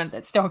improvement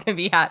that still can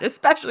be had,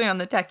 especially on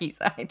the techie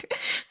side.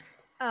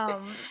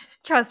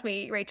 Trust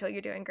me, Rachel,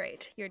 you're doing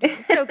great. You're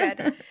doing so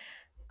good.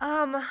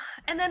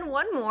 And then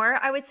one more,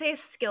 I would say a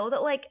skill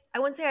that like, I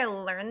wouldn't say I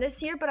learned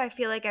this year, but I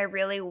feel like I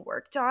really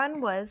worked on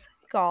was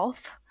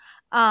golf.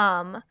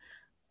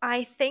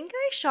 I think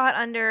I shot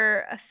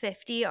under a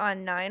 50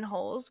 on 9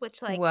 holes,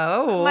 which like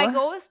whoa. My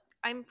goal is,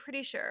 I'm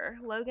pretty sure,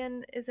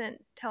 Logan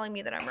isn't telling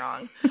me that I'm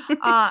wrong.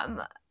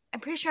 I'm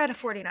pretty sure I had a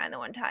 49 the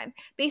one time.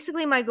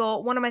 Basically my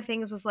goal, one of my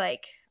things was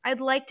like,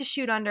 I'd like to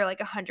shoot under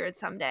like 100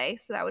 someday.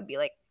 So that would be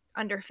like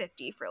under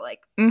 50 for like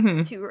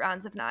 2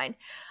 rounds of 9.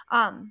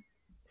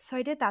 So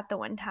I did that the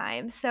one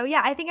time. So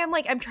yeah, I think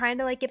I'm trying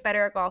to like get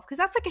better at golf because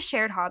that's like a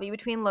shared hobby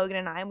between Logan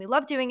and I, and we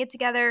love doing it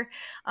together.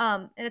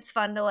 And it's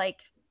fun to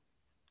like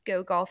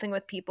go golfing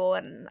with people,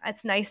 and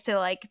it's nice to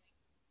like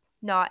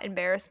not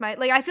embarrass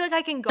I feel like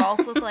I can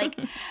golf with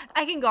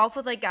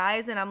like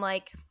guys, and I'm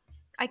like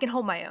I can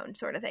hold my own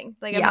sort of thing.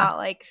 Like I'm not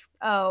like,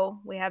 oh,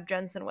 we have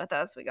Jensen with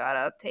us, we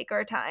gotta take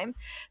our time.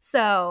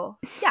 So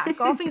yeah,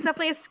 golfing is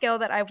definitely a skill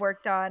that I've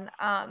worked on.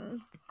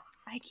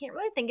 I can't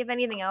really think of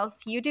anything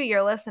else. You do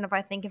your list, and if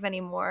I think of any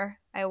more,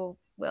 I will.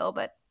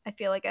 But I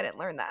feel like I didn't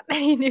learn that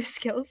many new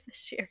skills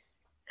this year.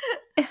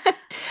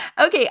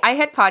 Okay, I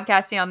had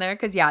podcasting on there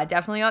because, yeah,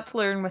 definitely ought to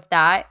learn with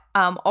that.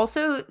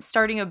 Also,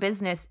 starting a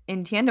business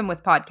in tandem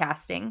with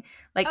podcasting,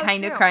 like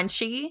kind of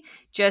crunchy,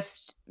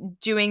 just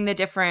doing the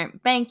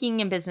different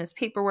banking and business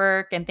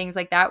paperwork and things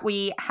like that.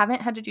 We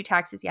haven't had to do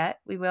taxes yet.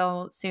 We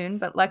will soon,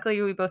 but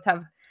luckily we both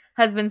have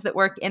husbands that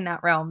work in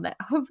that realm that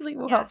hopefully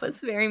will help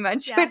us very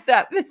much with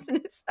that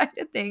business side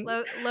of things.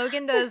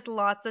 Logan does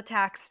lots of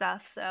tax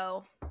stuff,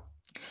 so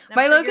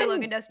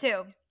Logan does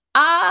too.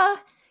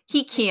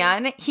 He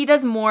can. He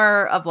does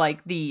more of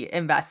like the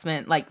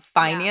investment, like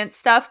finance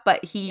stuff,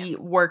 but he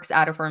works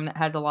at a firm that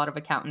has a lot of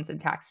accountants and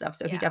tax stuff,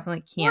 so he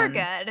definitely can. We're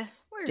good.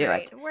 We're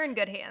great. We're in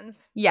good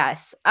hands.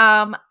 Yes.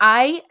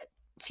 I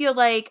feel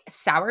like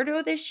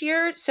sourdough this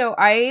year, so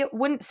I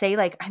wouldn't say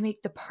like I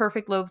make the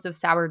perfect loaves of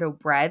sourdough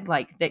bread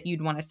like that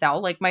you'd want to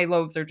sell. Like my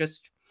loaves are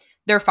just,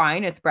 they're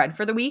fine. It's bread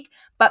for the week.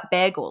 But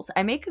bagels,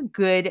 I make a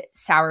good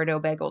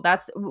sourdough bagel.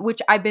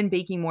 Which I've been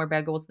baking more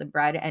bagels than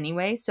bread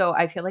anyway, so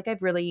I feel like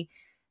I've really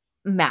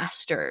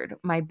mastered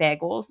my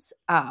bagels,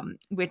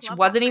 which Love that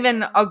wasn't for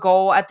even you. a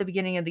goal at the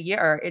beginning of the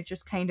year. It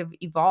just kind of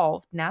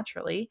evolved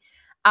naturally.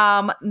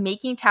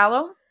 Making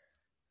tallow.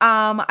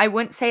 I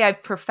wouldn't say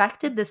I've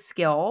perfected the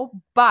skill,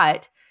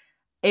 but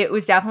it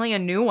was definitely a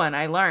new one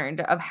I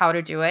learned of how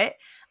to do it.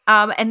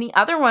 And the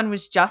other one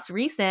was just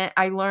recent.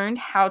 I learned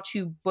how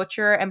to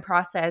butcher and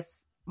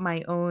process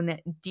my own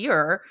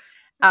deer,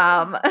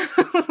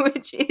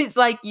 which is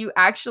like you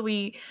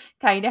actually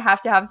kind of have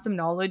to have some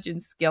knowledge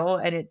and skill,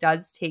 and it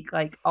does take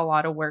like a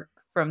lot of work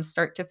from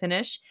start to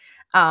finish.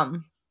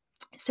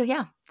 So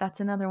yeah, that's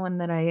another one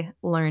that I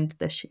learned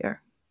this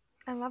year.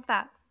 I love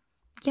that.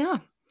 Yeah.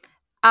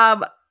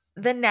 Um,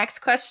 the next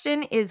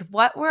question is,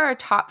 what were our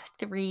top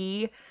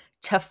 3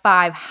 to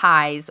 5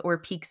 highs or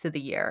peaks of the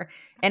year?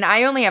 And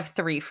I only have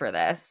 3 for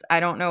this. I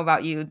don't know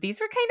about you.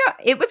 These were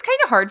it was kind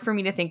of hard for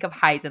me to think of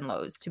highs and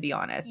lows, to be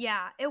honest.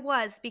 Yeah, it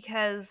was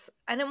because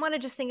I didn't want to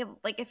just think of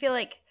like I feel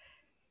like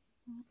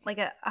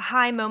a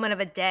high moment of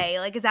a day.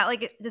 Like is that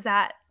like does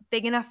that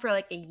big enough for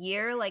like a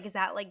year? Like is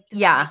that like does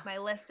that Yeah. make my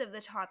list of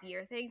the top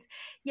year things?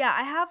 Yeah,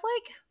 I have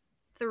like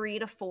 3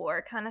 to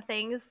 4 kind of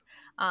things.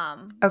 Do you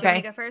want me to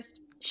Okay. go first?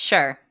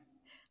 Sure.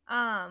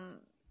 Um,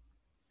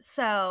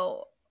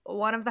 so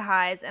one of the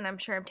highs, and I'm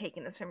sure I'm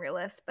taking this from your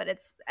list, but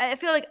I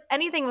feel like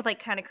anything with like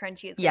kind of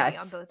crunchy is going to be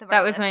on Yes. both of That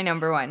our was my lists.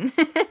 number one.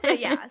 But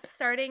yeah,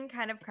 starting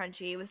kind of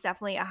crunchy was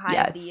definitely a high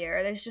of the Yes.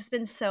 year. There's just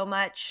been so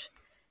much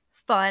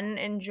fun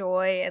and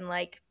joy and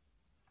like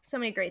so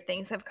many great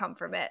things have come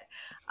from it.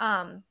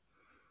 Um,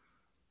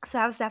 so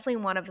that was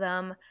definitely one of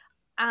them.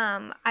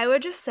 I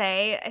would just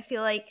say I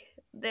feel like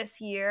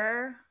this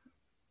year,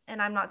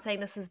 and I'm not saying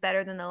this was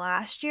better than the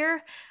last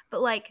year,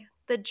 but like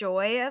the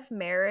joy of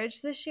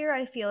marriage this year,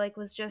 I feel like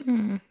was just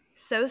Mm.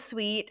 so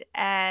sweet,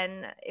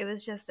 and it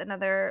was just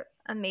another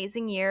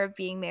amazing year of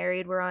being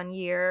married. We're on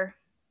year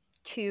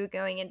 2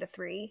 going into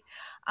 3.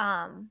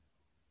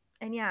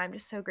 And yeah, I'm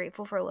just so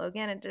grateful for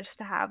Logan and just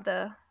to have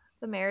the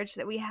marriage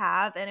that we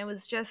have. And it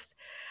was just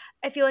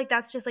I feel like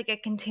that's just like a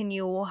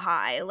continual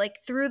high. Like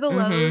through the Mm-hmm.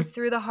 lows,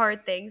 through the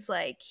hard things,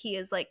 like he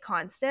is like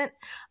constant.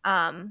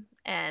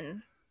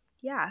 And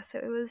yeah, so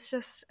it was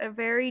just a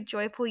very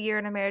joyful year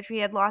in a marriage. We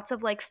had lots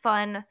of like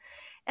fun.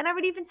 And I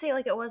would even say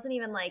like it wasn't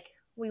even like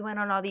we went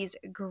on all these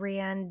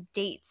grand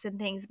dates and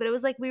things, but it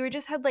was like we were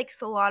just had like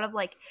a lot of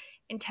like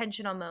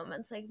intentional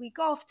moments. Like we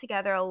golfed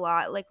together a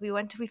lot. Like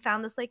we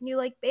found this like new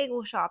like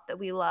bagel shop that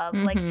we love.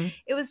 Like Mm-hmm.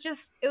 it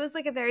was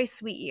like a very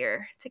sweet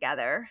year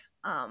together.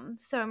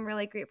 So I'm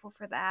really grateful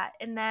for that.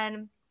 And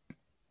then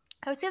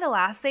I would say the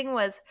last thing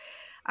was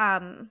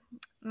um,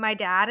 my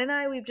dad and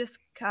I, we've just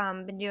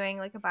been doing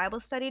like a Bible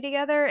study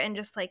together, and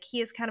just like he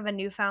is kind of a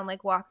newfound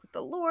like walk with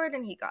the Lord,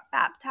 and he got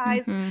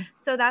baptized. Mm-hmm.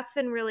 So that's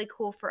been really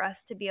cool for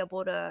us to be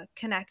able to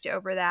connect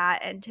over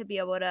that and to be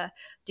able to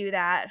do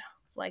that.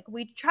 Like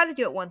we try to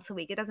do it once a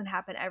week. It doesn't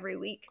happen every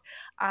week,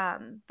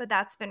 but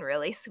that's been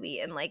really sweet.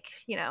 And like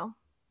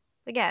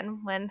again,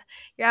 when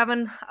you're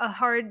having a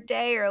hard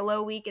day or a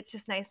low week, it's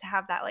just nice to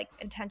have that like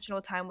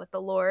intentional time with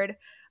the Lord,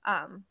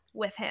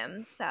 with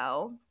Him.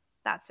 So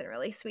that's been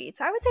really sweet.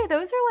 So I would say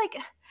those are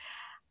like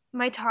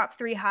my top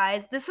 3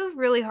 highs. This was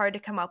really hard to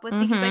come up with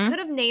because I Mm-hmm. could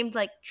have named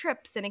like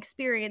trips and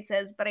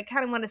experiences, but I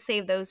kind of want to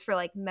save those for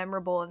like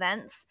memorable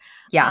events.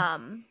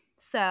 Yeah.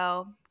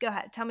 So go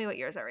ahead, tell me what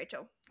yours are,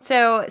 Rachel.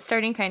 So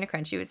starting kind of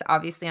crunchy was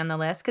obviously on the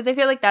list because I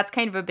feel like that's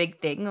kind of a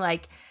big thing.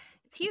 Like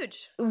It's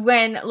huge.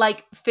 when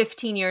like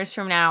 15 years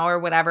from now or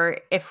whatever,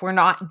 if we're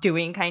not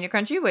doing kind of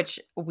crunchy, which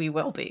we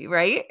will be,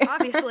 right?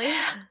 Obviously.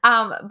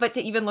 But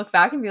to even look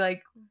back and be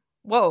like,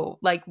 whoa,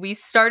 like we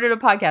started a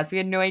podcast, we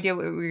had no idea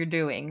what we were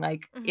doing,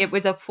 like it Mhm.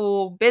 was a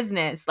full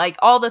business, like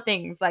all the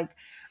things, like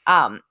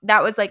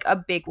that was like a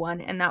big one,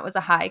 and that was a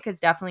high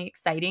because definitely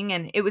exciting,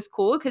 and it was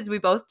cool because we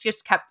both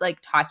just kept like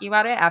talking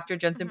about it after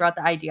Jensen Mhm. brought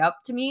the idea up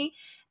to me,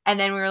 and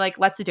then we were like,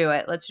 let's do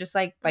it, let's just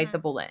like bite the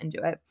Mhm. bullet and do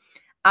it.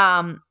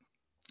 um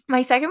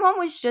my second one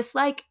was just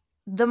like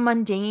the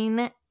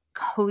mundane,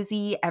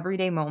 cozy,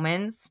 everyday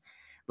moments.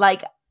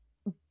 Like,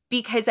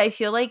 because I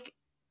feel like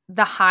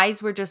the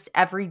highs were just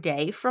every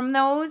day from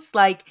those.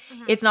 Like,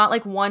 Mhm. it's not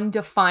like one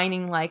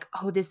defining, like,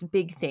 oh, this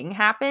big thing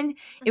happened.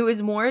 It Mhm.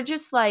 was more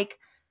just like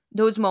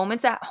those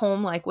moments at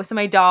home, like with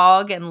my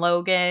dog and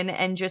Logan,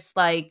 and just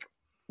like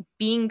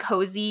being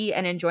cozy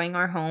and enjoying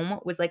our home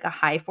was like a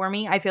high for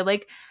me. I feel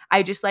like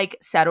I just like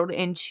settled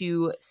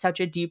into such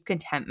a deep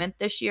contentment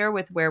this year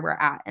with where we're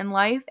at in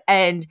life.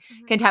 And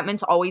Mhm.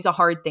 contentment's always a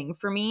hard thing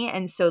for me.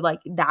 And so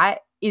like that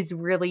is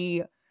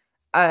really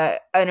an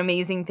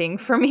amazing thing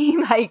for me.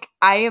 Like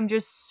I am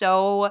just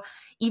so,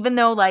 even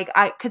though like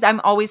because I'm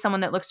always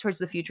someone that looks towards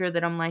the future,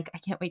 that I'm like, I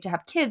can't wait to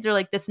have kids or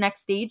like this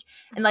next stage.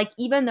 And Mhm. like,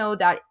 even though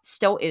that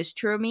still is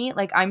true of me,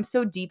 like I'm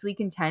so deeply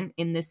content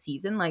in this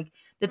season, like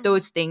that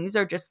those Mhm. things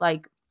are just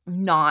like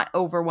not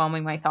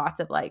overwhelming my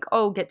thoughts of like,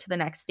 oh, get to the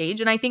next stage.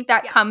 And I think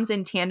that Yeah. comes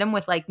in tandem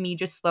with like me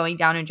just slowing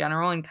down in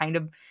general and kind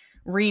of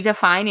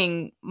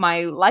redefining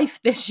my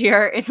life this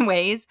year in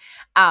ways.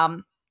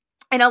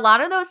 And a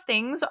lot of those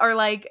things are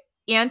like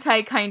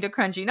anti kind of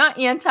crunchy, not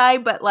anti,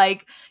 but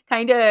like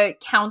kind of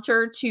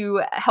counter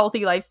to a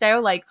healthy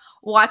lifestyle, like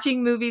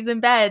watching movies in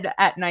bed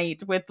at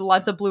night with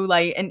lots of blue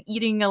light and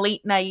eating a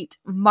late night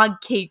mug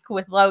cake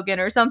with Logan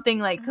or something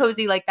like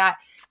cozy like that.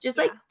 Just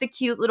like Yeah. the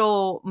cute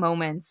little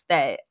moments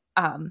that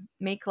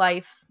make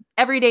life,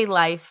 everyday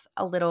life,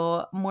 a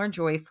little more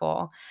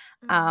joyful.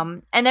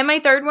 And then my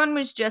third one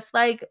was just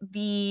like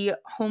the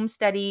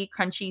homesteady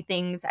crunchy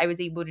things I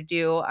was able to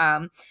do.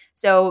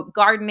 So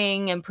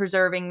gardening and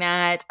preserving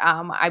that.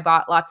 I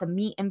bought lots of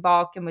meat in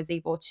bulk and was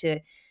able to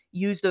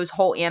use those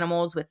whole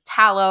animals with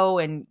tallow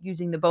and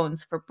using the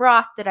bones for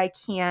broth that I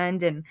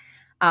canned, and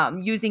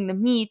using the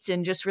meat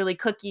and just really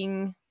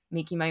cooking,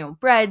 making my own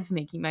breads,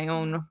 making my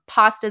own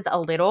pastas a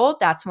little.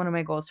 That's one of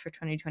my goals for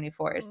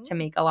 2024 is to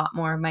make a lot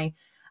more of my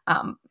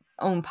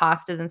own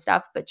pastas and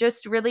stuff. But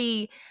just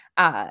really,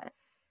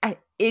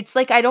 it's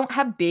like I don't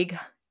have big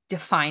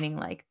defining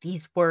like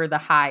these were the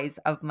highs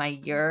of my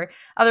year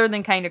other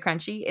than kind of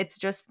crunchy. It's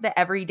just the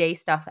everyday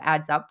stuff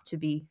adds up to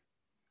be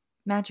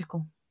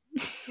magical.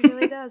 It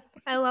really does.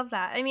 I love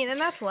that. I mean, and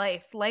that's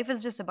life. Life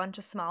is just a bunch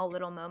of small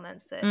little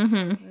moments that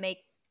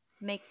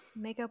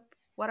make up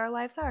what our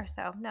lives are.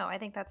 So no, I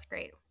think that's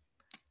great.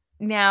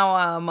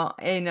 Now,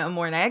 in a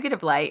more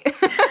negative light,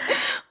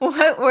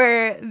 what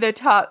were the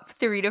top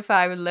 3 to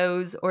 5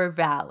 lows or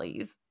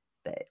valleys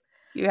that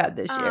you had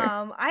this year?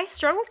 I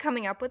struggled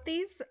coming up with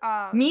these.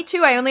 Me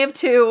too. I only have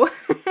 2.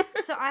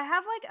 So I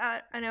have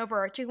like an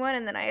overarching one,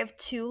 and then I have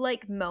 2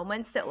 like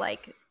moments that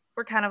like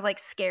were kind of like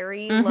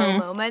scary low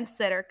moments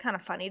that are kind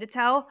of funny to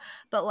tell,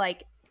 but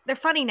like they're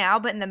funny now,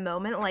 but in the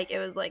moment like it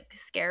was like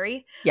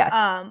scary. Yes.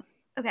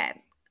 Okay.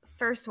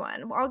 First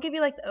one. Well, I'll give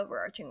you like the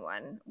overarching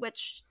one,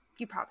 which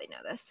you probably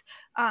know this.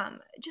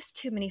 Just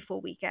too many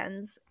full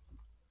weekends.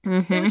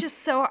 It was just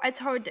so it's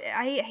hard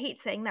I hate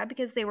saying that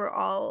because they were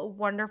all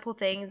wonderful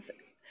things.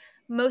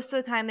 Most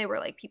of the time they were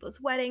like people's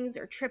weddings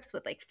or trips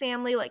with like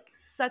family, like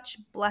such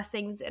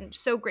blessings and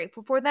so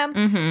grateful for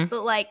them.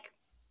 But like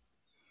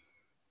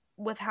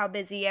with how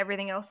busy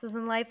everything else is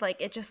in life,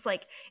 like it just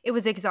like it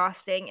was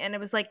exhausting. And it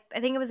was like I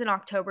think it was in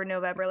October,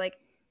 November, like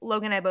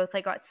Logan and I both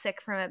like got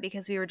sick from it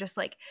because we were just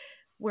like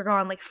we're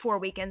gone like 4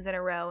 weekends in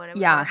a row, and it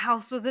was, our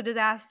house was a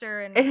disaster,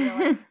 and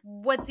we're like,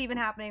 what's even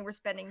happening? We're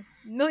spending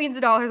millions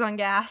of dollars on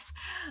gas.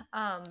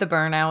 The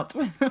burnout.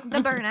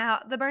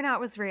 The burnout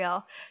was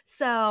real.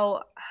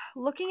 So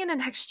looking into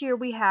next year,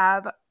 we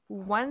have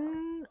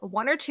one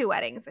or 2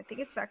 weddings. I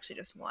think it's actually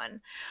just one.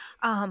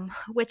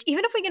 Which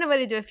even if we get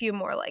invited to a few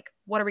more, like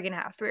what are we gonna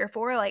have? 3 or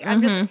 4? Like I'm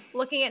just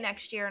looking at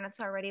next year and it's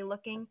already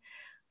looking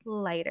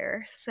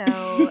lighter. So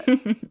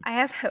I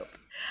have hope.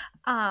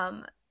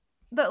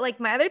 But like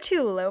my other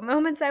 2 low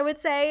moments, I would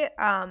say,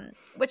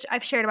 which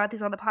I've shared about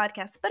these on the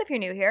podcast, but if you're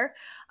new here,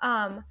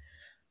 when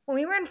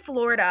we were in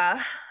Florida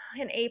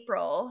in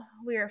April,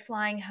 we were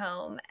flying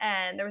home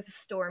and there was a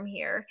storm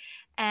here,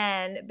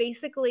 and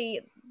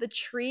basically the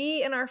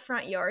tree in our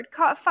front yard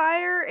caught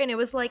fire, and it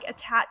was like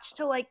attached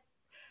to like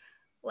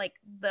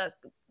the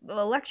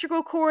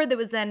electrical cord that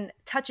was then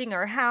touching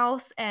our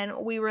house, and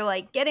we were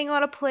like getting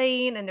on a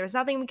plane and there was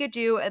nothing we could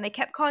do, and they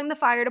kept calling the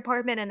fire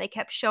department and they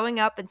kept showing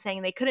up and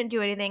saying they couldn't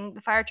do anything.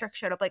 The fire truck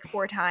showed up like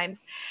 4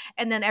 times,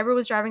 and then everyone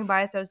was driving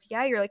by, so I was,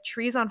 yeah, you're like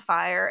trees on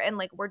fire, and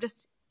like we're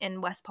just in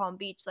West Palm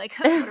Beach, like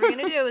what are we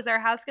gonna do? Is our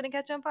house gonna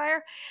catch on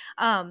fire?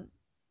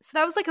 So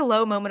that was like a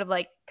low moment of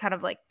like kind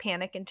of like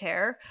panic and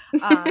terror.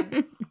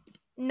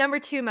 Number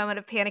 2 moment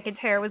of panic and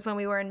terror was when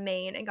we were in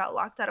Maine and got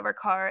locked out of our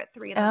car at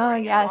 3 in the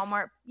morning at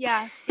Walmart.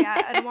 Yes, yeah,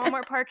 at a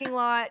Walmart parking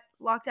lot,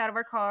 locked out of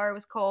our car. It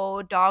was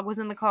cold. Dog was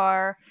in the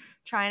car,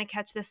 trying to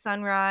catch the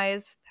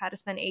sunrise. Had to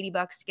spend $80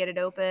 to get it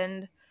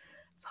opened.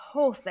 It's a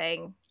whole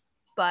thing,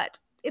 but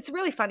it's a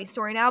really funny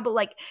story now. But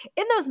like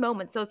in those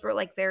moments, those were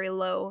like very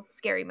low,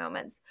 scary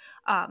moments.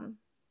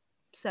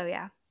 So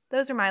yeah,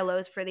 those are my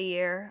lows for the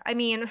year. I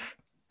mean,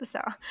 so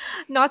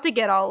not to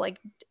get all like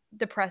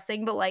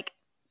depressing, but like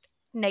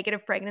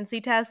negative pregnancy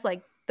tests,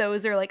 like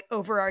those are like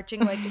overarching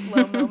like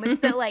low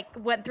moments that like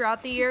went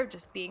throughout the year,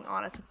 just being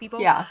honest with people.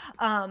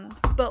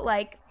 But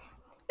like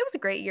it was a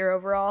great year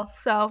overall,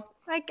 so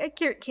I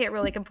can't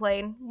really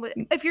complain.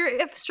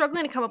 If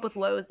struggling to come up with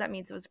lows, that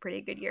means it was a pretty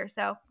good year.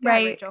 So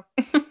right. Rachel.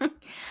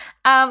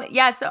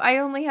 Yeah, so I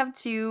only have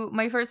 2.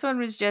 My first one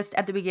was just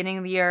at the beginning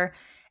of the year,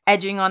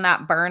 edging on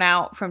that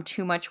burnout from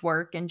too much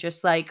work and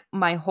just like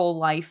my whole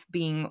life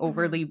being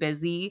overly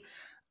busy.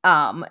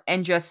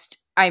 And just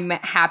I'm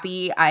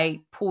happy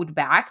I pulled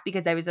back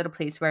because I was at a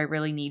place where I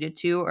really needed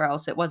to, or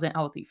else it wasn't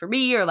healthy for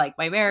me or like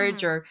my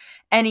marriage or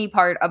any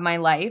part of my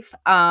life.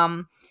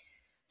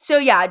 So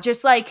yeah,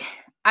 just like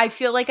I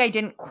feel like I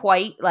didn't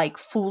quite like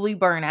fully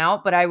burn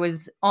out, but I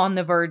was on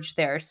the verge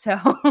there. So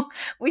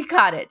we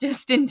caught it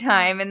just in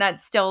time. And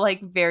that's still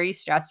like very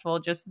stressful,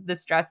 just the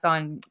stress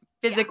on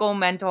physical,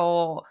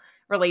 mental,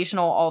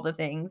 relational, all the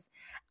things.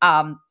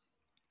 And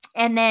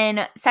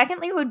then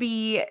secondly would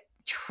be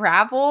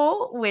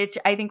travel, which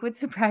I think would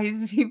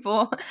surprise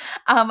people.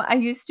 I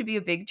used to be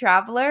a big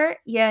traveler,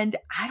 and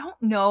I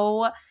don't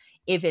know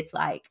if it's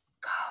like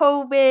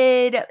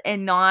COVID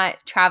and not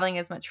traveling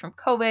as much from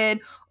COVID,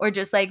 or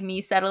just like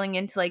me settling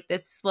into like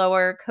this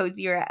slower,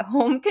 cozier at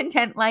home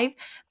content life.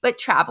 But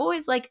travel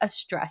is like a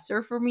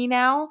stressor for me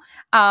now.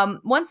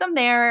 Once I'm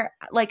there,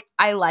 like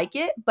I like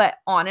it, but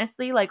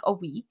honestly, like a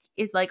week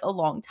is like a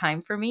long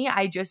time for me.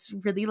 I just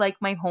really like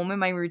my home and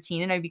my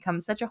routine, and I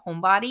become such a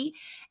homebody.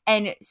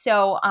 And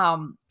so,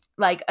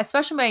 like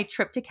especially my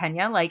trip to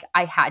Kenya, like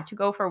I had to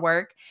go for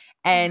work,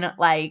 and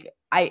like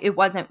it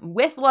wasn't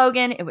with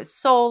Logan, it was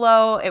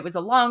solo, it was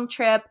a long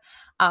trip.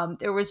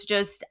 There was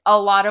just a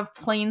lot of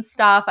plane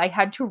stuff. I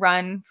had to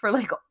run for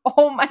like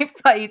all my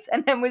flights,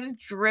 and then was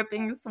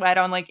dripping sweat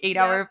on like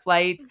 8-hour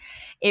flights.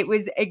 It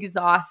was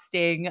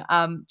exhausting.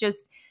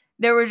 Just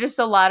there were just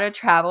a lot of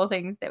travel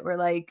things that were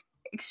like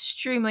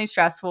extremely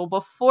stressful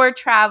before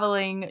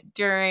traveling,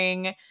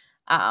 during.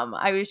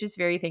 I was just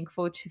very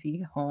thankful to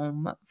be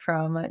home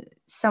from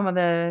some of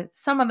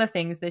the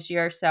things this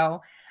year.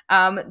 So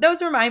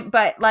those were mine,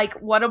 but like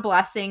what a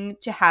blessing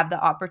to have the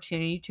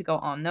opportunity to go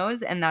on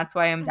those. And that's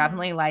why I'm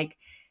definitely like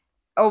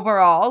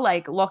overall,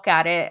 like look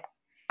at it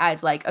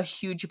as like a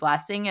huge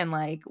blessing and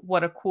like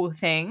what a cool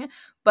thing.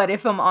 But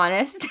if I'm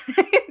honest,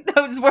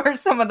 those were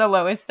some of the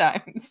lowest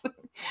times.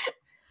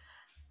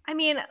 I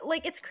mean,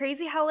 like, it's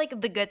crazy how,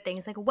 like, the good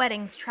things, like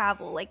weddings,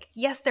 travel, like,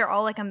 yes, they're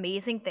all, like,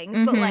 amazing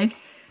things, but, like,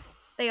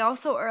 they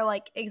also are,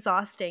 like,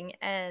 exhausting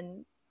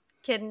and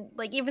can,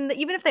 like, even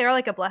if they are,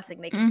 like, a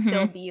blessing, they can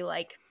still be,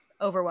 like,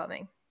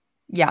 overwhelming.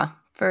 Yeah,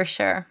 for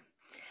sure.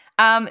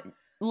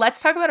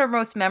 Let's talk about our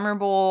most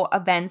memorable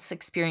events,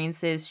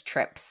 experiences,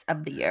 trips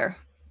of the year.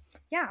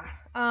 Yeah.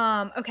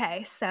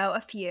 Okay, so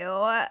a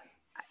few.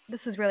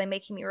 This is really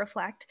making me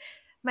reflect.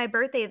 My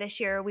birthday this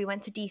year, we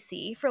went to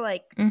DC for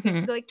like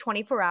basically like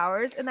 24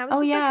 hours, and that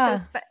was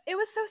just like it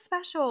was so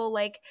special.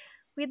 Like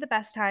we had the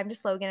best time,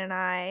 just Logan and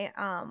I.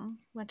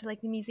 Went to like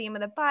the Museum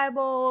of the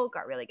Bible,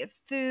 got really good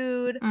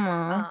food.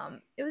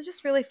 It was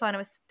just really fun. It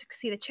was to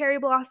see the cherry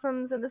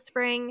blossoms in the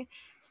spring.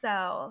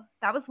 So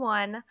that was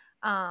one.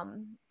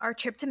 Our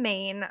trip to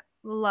Maine,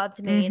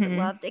 loved Maine,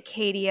 loved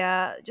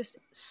Acadia, just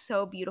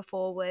so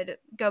beautiful. Would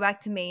go back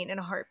to Maine in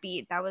a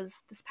heartbeat. That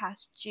was this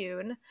past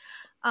June.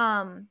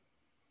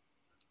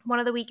 One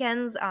of the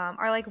weekends,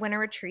 our like winter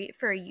retreat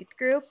for a youth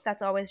group.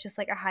 That's always just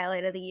like a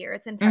highlight of the year.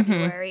 It's in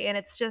February, and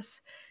it's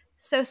just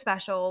so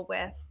special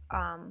with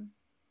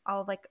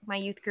all of like my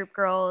youth group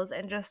girls,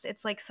 and just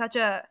it's like such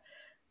a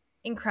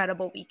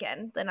incredible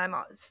weekend. And I'm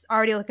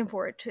already looking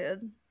forward to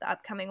the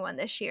upcoming one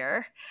this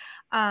year.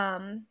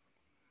 And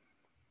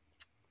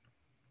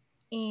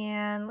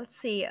let's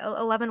see,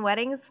 11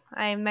 weddings.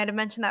 I might have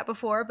mentioned that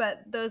before,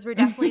 but those were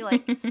definitely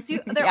like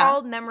they're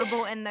all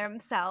memorable in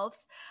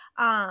themselves.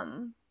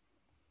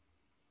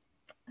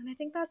 And I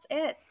think that's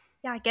it.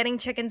 Yeah, getting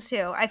chickens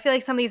too. I feel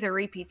like some of these are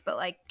repeats, but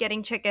like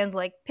getting chickens,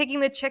 like picking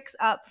the chicks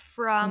up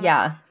from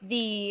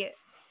the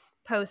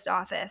post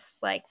office,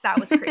 like that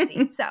was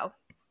crazy. So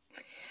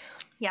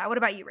yeah, what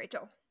about you,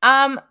 Rachel?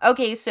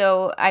 Okay,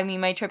 so I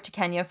mean my trip to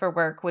Kenya for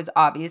work was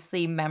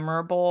obviously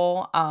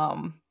memorable.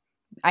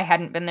 I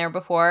hadn't been there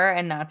before,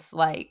 and that's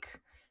like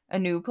a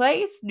new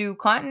place, new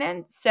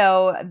continent.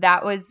 So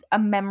that was a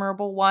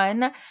memorable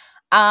one.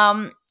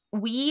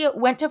 We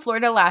went to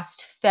Florida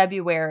last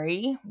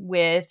February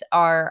with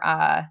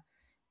our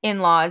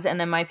in-laws and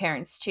then my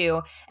parents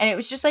too, and it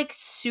was just like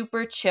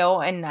super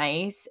chill and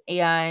nice,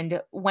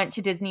 and went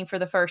to Disney for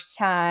the first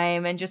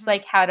time and just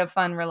like had a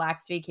fun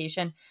relaxed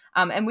vacation.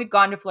 And we've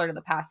gone to Florida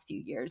the past few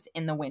years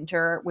in the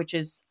winter, which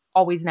is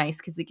always nice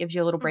because it gives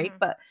you a little break.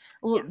 But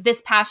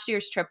this past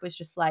year's trip was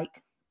just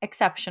like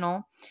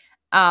exceptional.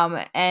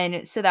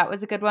 And so that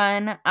was a good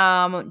one.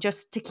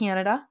 Just to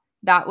Canada.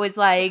 That was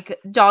like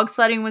dog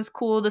sledding was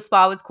cool, the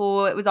spa was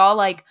cool. It was all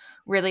like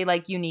really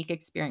like unique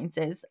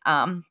experiences.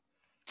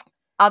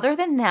 Other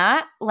than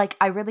that, like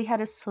I really had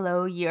a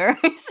slow year.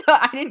 So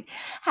I didn't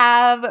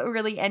have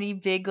really any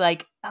big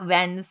like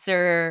events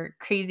or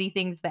crazy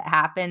things that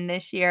happened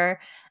this year.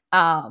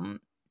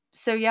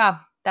 So yeah,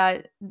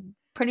 that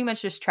pretty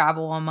much just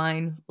travel on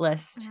my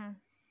list.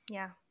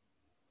 Yeah.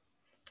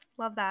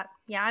 Love that.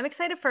 Yeah, I'm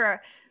excited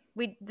for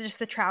just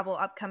the travel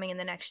upcoming in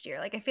the next year.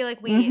 Like I feel like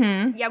we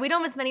don't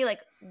have as many like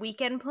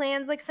weekend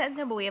plans like set in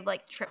them, but we have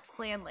like trips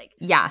planned, like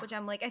which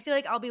I'm like I feel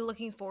like I'll be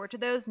looking forward to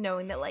those,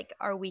 knowing that like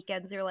our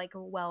weekends are like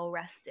well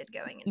rested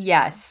going into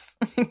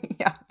them.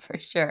 Yeah, for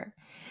sure.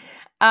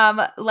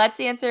 Let's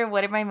answer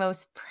what am I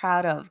most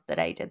proud of that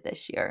I did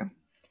this year?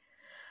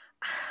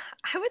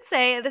 I would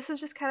say this is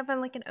just kind of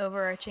like an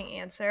overarching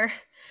answer.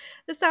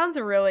 This sounds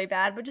really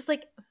bad, but just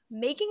like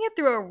making it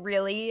through a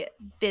really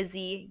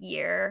busy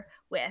year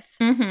with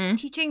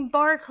teaching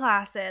bar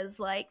classes.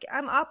 Like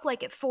I'm up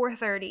like at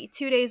 4:30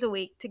 2 days a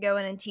week to go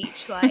in and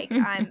teach. Like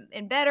I'm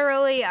in bed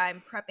early,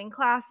 I'm prepping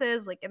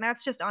classes, like, and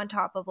that's just on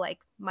top of like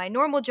my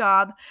normal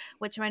job,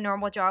 which my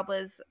normal job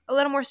was a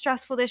little more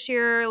stressful this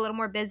year, a little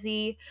more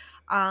busy.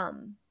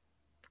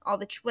 All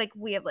the like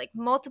we have like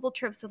multiple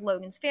trips with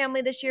Logan's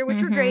family this year,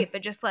 which were great,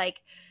 but just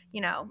like,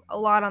 you know, a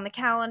lot on the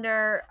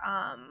calendar.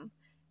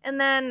 And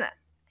then,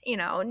 you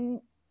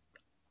know,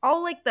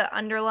 all like the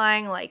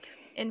underlying like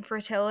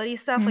infertility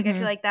stuff, like I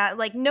feel like that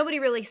like nobody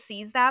really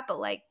sees that, but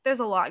like there's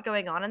a lot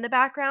going on in the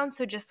background,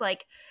 so just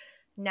like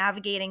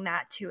navigating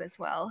that too as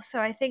well. So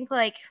I think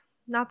like,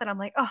 not that I'm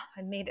like, oh,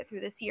 I made it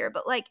through this year,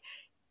 but like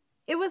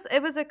it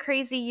was a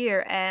crazy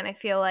year, and I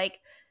feel like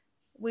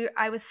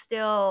I was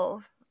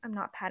still, I'm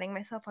not patting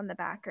myself on the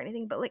back or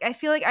anything, but like I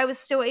feel like I was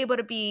still able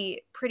to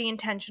be pretty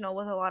intentional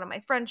with a lot of my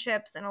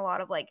friendships and a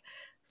lot of like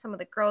some of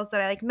the girls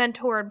that I like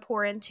mentor and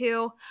pour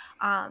into.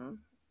 Um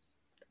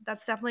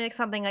that's definitely like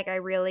something like I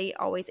really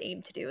always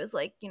aim to do, is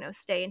like,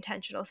 stay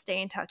intentional, stay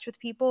in touch with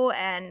people,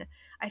 and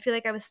I feel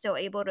like I was still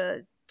able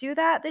to do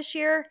that this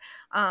year,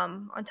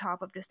 on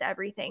top of just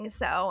everything.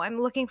 So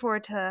I'm looking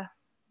forward to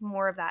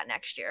more of that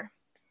next year.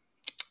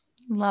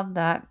 Love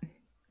that.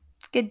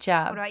 Good What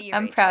job. about you,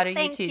 I'm proud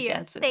Rachel? of you Thank too, you.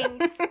 Jensen.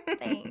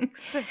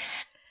 Thanks.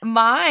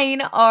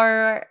 Mine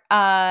are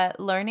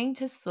learning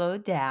to slow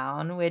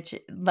down, which,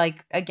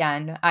 like,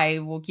 again, I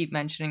will keep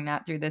mentioning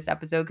that through this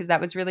episode because that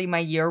was really my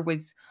year,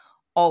 was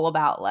all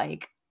about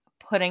like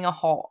putting a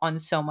halt on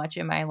so much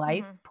in my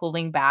life, Mhm.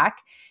 pulling back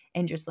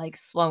and just like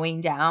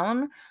slowing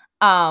down.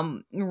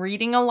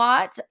 Reading a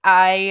lot.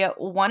 I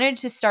wanted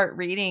to start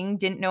reading,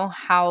 didn't know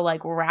how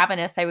like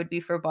ravenous I would be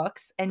for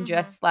books, and Mhm.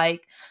 just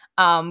like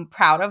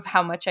proud of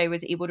how much I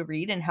was able to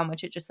read and how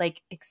much it just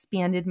like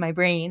expanded my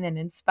brain and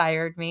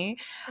inspired me.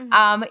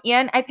 Mhm.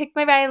 And I picked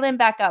my violin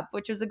back up,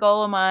 which was a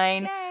goal of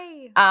mine.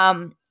 Yay.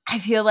 I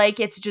feel like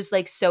it's just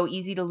like so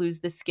easy to lose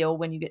the skill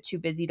when you get too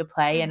busy to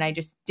play. And I Mhm.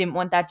 just didn't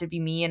want that to be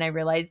me. And I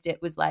realized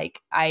it was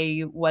like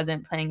I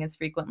wasn't playing as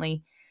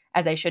frequently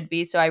as I should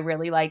be. So I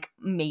really like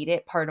made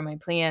it part of my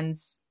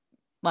plans,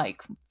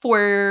 like 4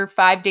 or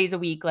 5 days a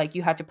week. Like,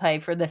 you had to play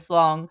for this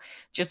long,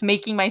 just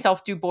making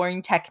myself do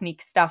boring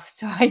technique stuff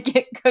so I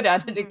get good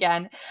at it Mhm.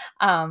 again.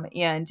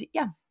 And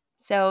yeah,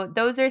 so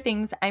those are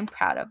things I'm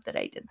proud of that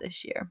I did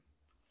this year.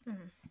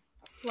 Mhm.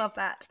 Love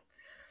that.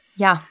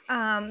 Yeah.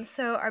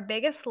 So our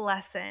biggest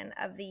lesson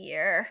of the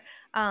year,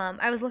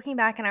 I was looking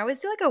back and I always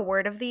do like a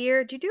word of the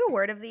year. Do you do a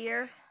word of the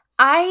year?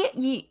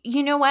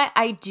 You know what?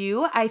 I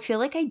do. I feel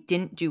like I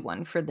didn't do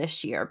one for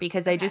this year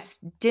because I Okay.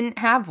 just didn't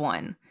have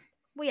one.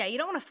 Well, yeah, you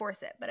don't want to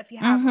force it, but if you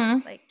have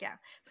one, Mhm. like, yeah.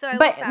 So I look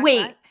But back wait,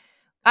 last.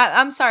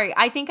 I'm sorry.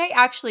 I think I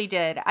actually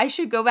did. I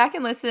should go back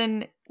and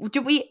listen.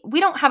 Do we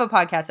don't have a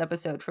podcast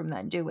episode from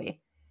then, do we?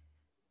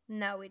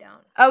 No, we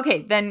don't.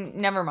 Okay, then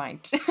never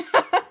mind.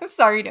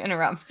 Sorry to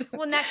interrupt.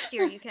 Well, next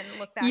year you can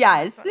look back on this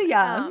Yes, one.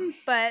 yeah.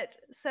 But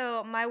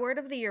so my word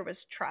of the year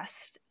was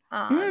trust.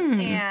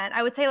 Mm. And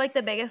I would say like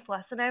the biggest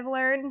lesson I've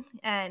learned,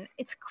 and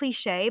it's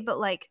cliche, but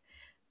like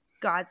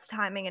God's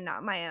timing and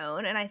not my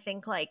own. And I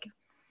think like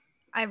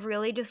I've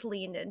really just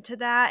leaned into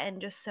that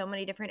in just so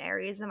many different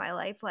areas in my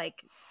life,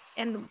 like,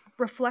 and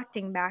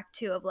reflecting back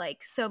too, of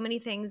like so many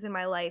things in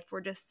my life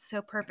were just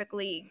so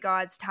perfectly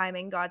God's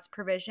timing, God's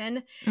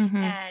provision. Mhm.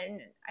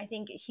 And I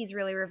think He's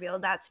really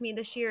revealed that to me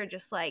this year,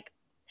 just like,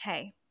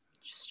 hey,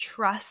 just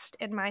trust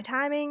in my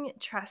timing,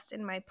 trust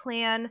in my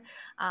plan.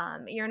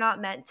 You're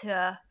not meant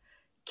to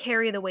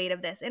carry the weight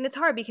of this. And it's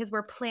hard because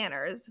we're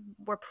planners.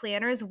 We're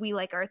planners. We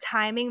like our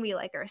timing, we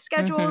like our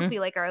schedules, Mhm. we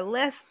like our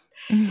lists.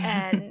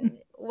 And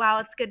while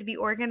it's good to be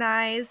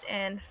organized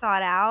and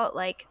thought out,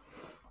 like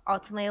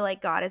ultimately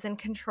like God is in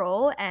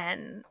control,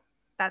 and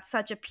that's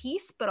such a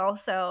peace, but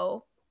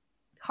also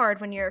hard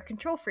when you're a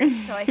control freak.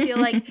 So I feel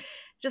like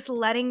just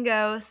letting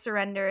go,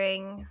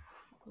 surrendering,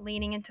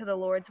 leaning into the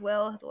Lord's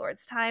will, the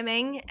Lord's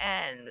timing,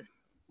 and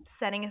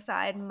setting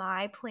aside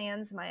my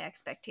plans, my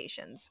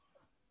expectations.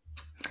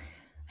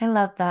 I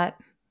love that.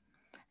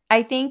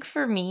 I think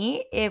for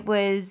me, it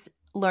was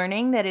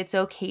learning that it's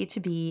okay to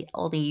be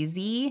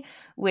lazy,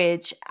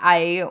 which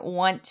I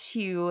want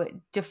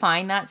to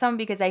define that some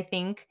because I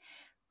think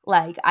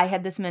like I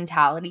had this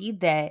mentality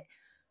that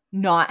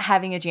not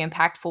having a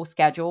jam-packed full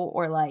schedule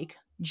or like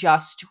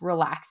just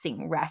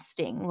relaxing,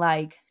 resting,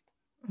 like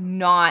Mhm.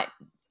 not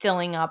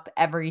filling up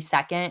every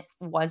second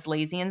was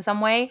lazy in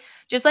some way.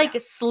 Just Yeah. like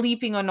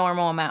sleeping a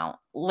normal amount,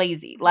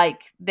 lazy. Mhm.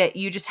 Like that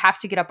you just have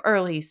to get up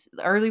early.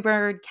 The early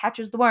bird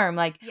catches the worm.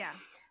 Like, Yeah.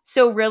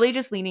 so really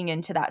just leaning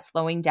into that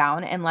slowing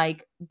down and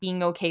like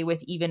being okay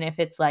with, even if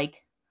it's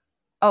like,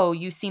 oh,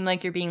 you seem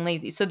like you're being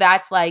lazy. So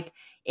that's like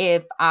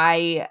if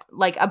I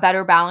like a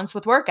better balance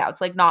with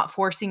workouts, like not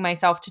forcing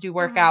myself to do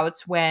Mhm.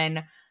 workouts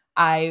when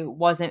I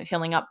wasn't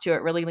feeling up to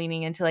it, really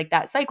leaning into like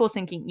that cycle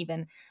syncing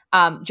even.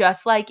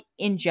 Just like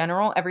in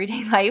general,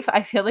 everyday life,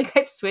 I feel like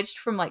I've switched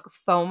from like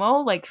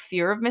FOMO, like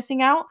fear of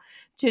missing out,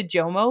 to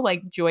JOMO,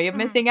 like joy of Mhm.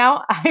 missing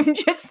out. I'm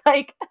just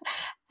like Love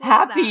that.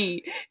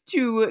 happy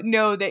to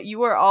know that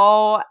you are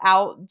all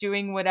out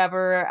doing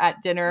whatever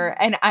at dinner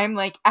Mhm. and I'm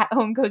like at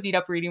home cozied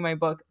up reading my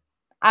book.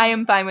 I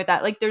am Mhm. fine with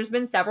that. Like, there's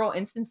been several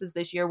instances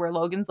this year where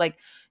Logan's like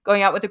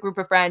going out with a group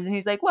of friends and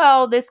he's like,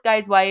 well, this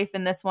guy's wife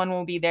and this one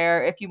will be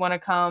there if you want to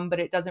come, but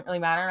it doesn't really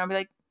matter. And I'll be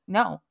like,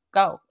 no,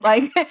 go.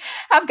 Like,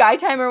 have guy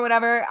time or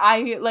whatever.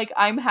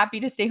 I'm happy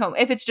to stay home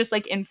if it's just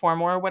like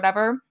informal or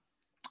whatever.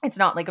 It's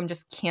not like I'm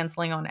just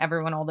canceling on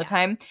everyone all the Yeah.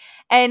 time.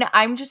 And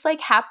I'm just like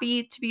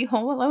happy to be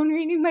home alone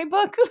reading my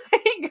book.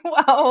 Like,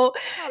 wow.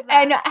 Love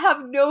And that.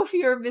 have no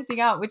fear of missing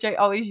out, which I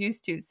always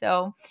used to.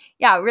 So,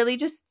 yeah, really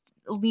just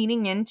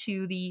leaning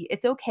into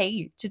it's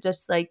okay to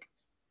just like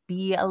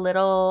be a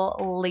little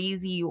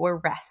lazy or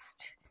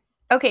rest.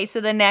 Okay,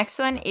 so the next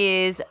one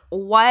is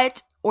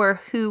what or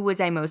who was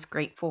I most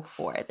grateful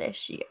for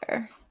this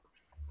year?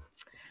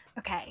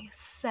 Okay,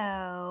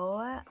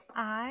 so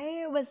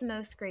I was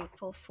most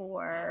grateful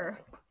for,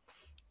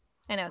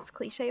 I know it's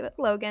cliche, but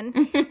Logan.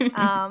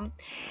 Um,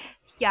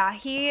 yeah,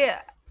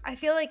 I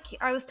feel like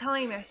I was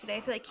telling him yesterday,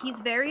 I feel like he's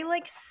very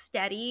like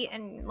steady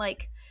and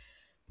like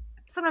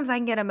sometimes I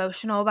can get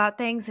emotional about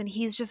things and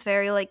he's just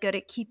very like good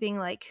at keeping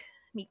like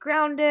me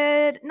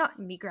grounded, not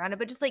me grounded,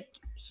 but just like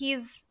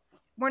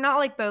we're not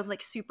like both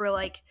like super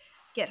like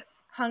get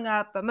hung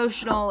up,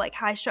 emotional, like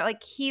high stress.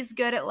 Like he's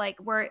good at like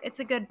it's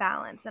a good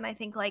balance. And I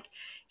think like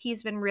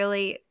he's been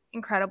really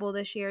incredible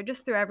this year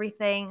just through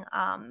everything.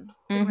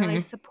 Been really Mm-hmm.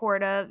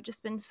 supportive,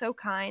 just been so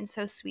kind,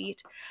 so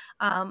sweet.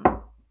 Um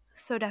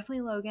so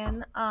definitely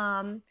Logan.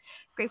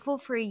 Grateful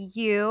for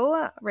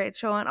you,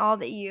 Rachel, and all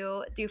that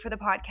you do for the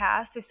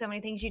podcast. There's so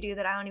many things you do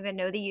that I don't even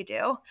know that you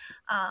do.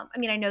 I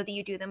mean, I know that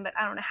you do them, but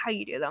I don't know how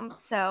you do them.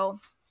 So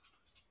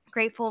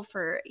grateful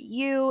for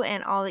you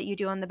and all that you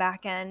do on the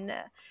back end.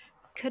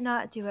 Could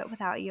not do it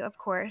without you, of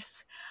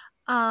course.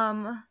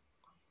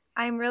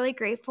 I'm really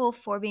grateful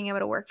for being able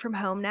to work from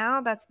home now.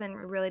 That's been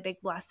a really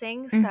big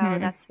blessing. So Mm-hmm.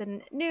 that's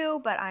been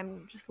new, but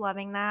I'm just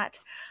loving that.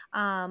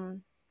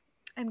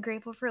 I'm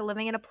grateful for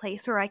living in a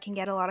place where I can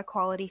get a lot of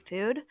quality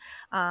food.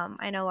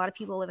 I know a lot of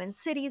people live in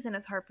cities and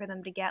it's hard for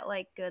them to get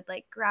like good,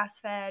 like grass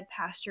fed,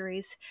 pasture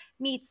raised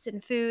meats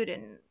and food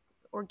and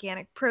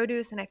organic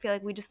produce. And I feel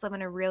like we just live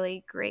in a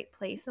really great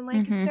place in Mm-hmm.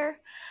 Lancaster.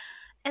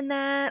 And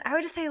then I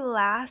would just say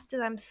last is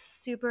I'm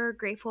super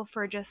grateful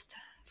for just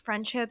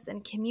friendships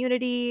and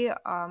community,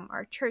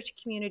 our church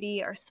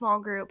community, our small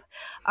group.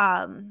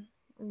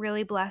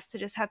 Really blessed to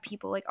just have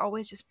people like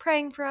always just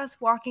praying for us,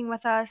 walking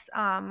with us.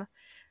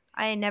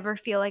 I never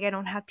feel like I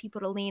don't have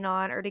people to lean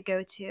on or to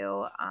go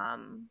to.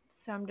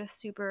 So I'm just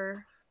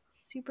super,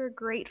 super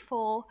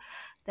grateful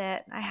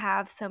that I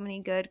have so many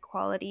good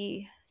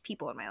quality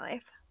people in my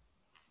life.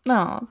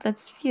 Oh,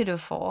 that's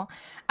beautiful.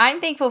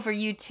 I'm thankful for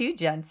you too,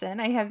 Jensen.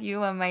 I have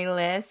you on my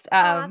list.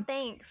 Aw,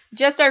 thanks.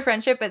 Just our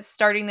friendship, but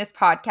starting this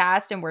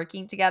podcast and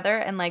working together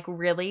and like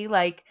really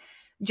like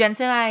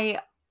Jensen and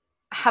I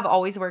have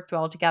always worked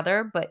well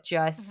together, but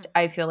just Mhm.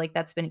 I feel like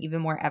that's been even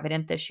more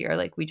evident this year.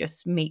 Like we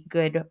just make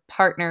good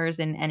partners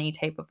in any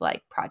type of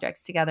like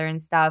projects together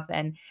and stuff.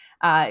 And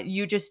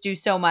you just do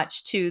so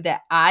much too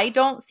that I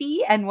don't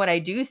see. And what I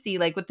do see,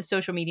 like with the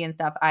social media and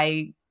stuff,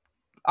 I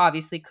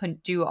obviously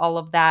couldn't do all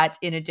of that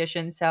in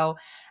addition. So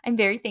I'm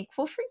very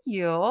thankful for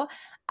you.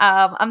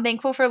 I'm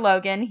thankful for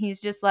Logan.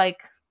 He's just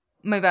like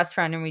my best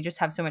friend, and we just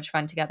have so much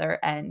fun together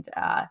and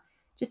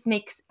just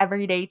makes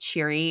every day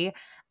cheery.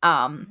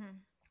 Um, Mhm.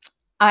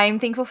 I'm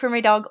thankful for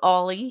my dog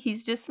Ollie.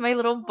 He's just my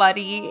little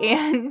buddy,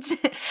 Aw. and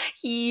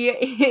he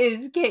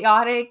is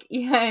chaotic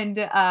and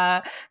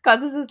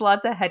causes us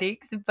lots of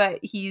headaches. But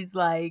he's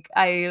like,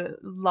 I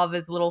love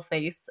his little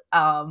face.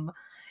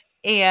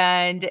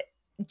 And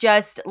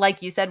just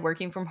like you said,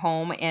 working from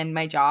home and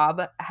my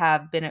job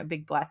have been a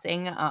big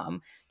blessing.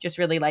 Just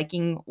really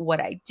liking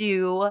what I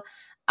do.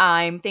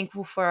 I'm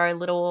thankful for our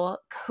little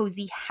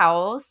cozy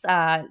house.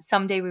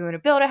 Someday we want to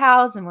build a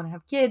house and want to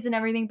have kids and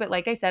everything. But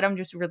like I said, I'm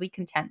just really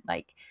content,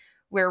 like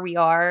where we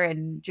are,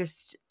 and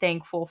just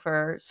thankful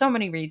for so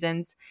many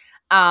reasons.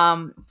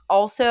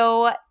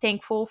 Also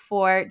thankful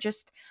for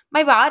just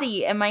my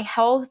body and my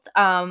health.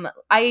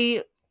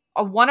 I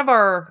One of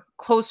our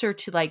closer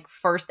to like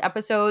first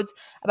episodes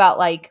about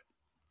like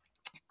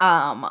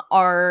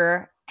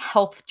our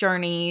health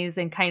journeys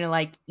and kind of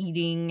like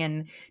eating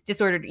and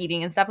disordered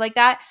eating and stuff like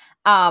that.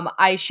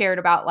 I shared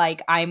about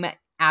like I'm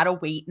at a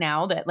weight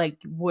now that like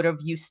would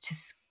have used to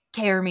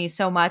scare me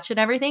so much and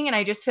everything, and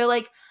I just feel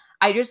like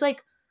I just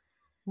like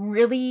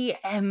really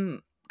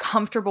am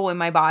comfortable in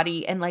my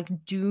body and like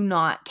do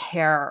not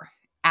care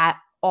at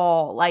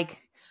all like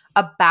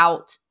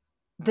about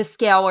the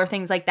scale or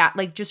things like that.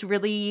 Like just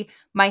really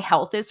my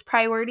health is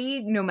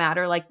priority no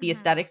matter like the Mhm.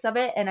 aesthetics of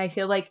it. And I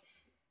feel like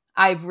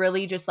I've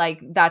really just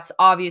like that's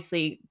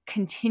obviously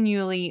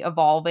continually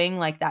evolving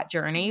like that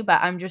journey, Mhm.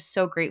 but I'm just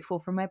so grateful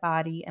for my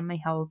body and my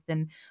health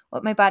and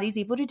what my body's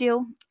able to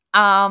do.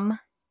 And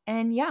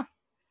yeah,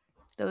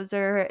 those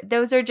are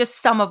just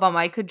some of them.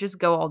 I could just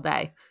go all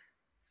day.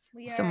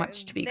 We So are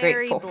much to be very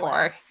grateful for.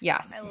 blessed. I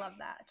Yes. love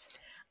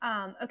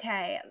that.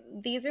 Okay,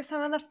 these are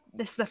some of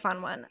this is the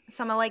fun one.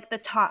 Some of like the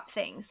top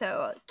things.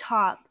 So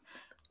top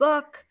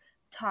book,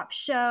 top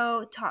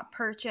show, top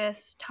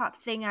purchase, top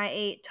thing I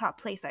ate, top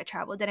place I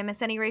traveled. Did I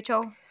miss any,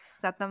 Rachel?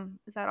 Is that them?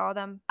 Is that all of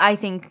them? I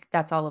think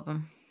that's all of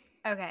them.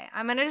 Okay,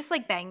 I'm gonna just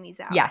like bang these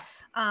out.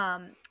 Yes.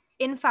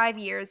 In 5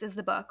 years is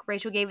the book.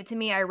 Rachel gave it to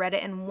me. I read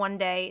it in one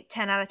day.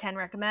 10 out of 10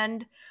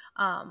 recommend.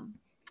 Um,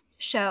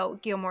 Show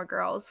Gilmore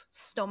Girls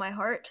stole my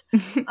heart.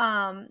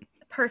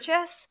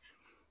 Purchase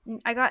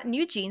I got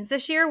new jeans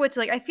this year, which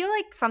like I feel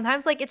like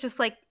sometimes like it's just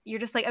like you're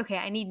just like, okay,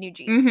 I need new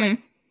jeans. Mm-hmm. Like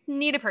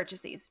need to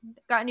purchase these.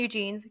 Got new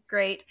jeans,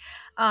 great.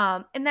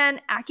 And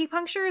then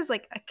acupuncture is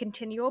like a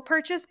continual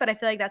purchase, but I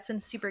feel like that's been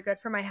super good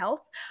for my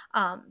health.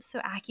 So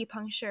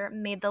acupuncture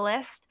made the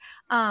list.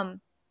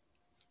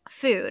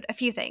 Food, a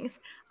few things.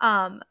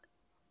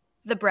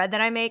 The bread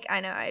that I make, I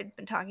know I've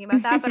been talking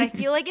about that, but I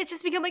feel like it's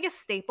just become like a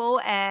staple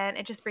and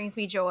it just brings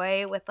me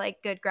joy with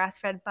like good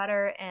grass-fed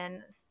butter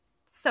and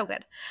so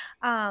good.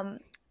 Um,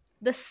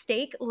 the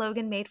steak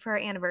Logan made for our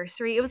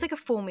anniversary, it was like a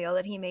full meal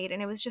that he made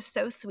and it was just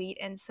so sweet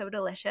and so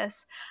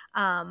delicious.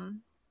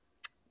 Um,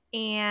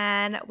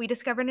 and we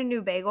discovered a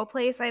new bagel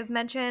place I've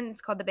mentioned. It's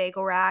called the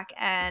Bagel Rack,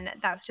 and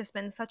that's just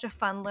been such a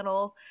fun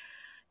little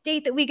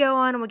date that we go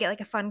on, and we'll get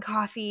like a fun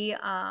coffee.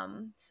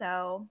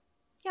 So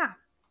yeah,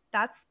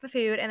 that's the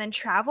food. And then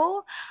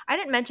travel. I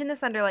didn't mention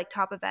this under like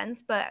top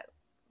events, but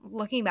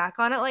looking back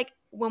on it, like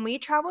when we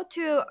traveled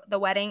to the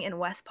wedding in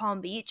West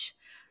Palm Beach,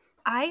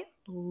 I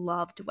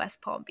loved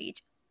West Palm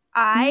Beach.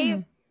 I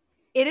Mm.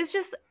 It is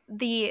just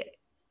the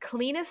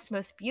cleanest,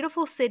 most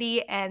beautiful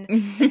city, and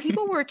the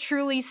people were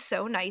truly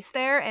so nice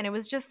there, and it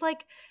was just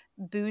like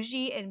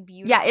bougie and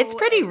Yeah, it's beautiful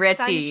pretty and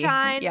ritzy.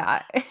 sunshine.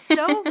 Yeah.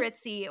 So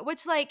ritzy,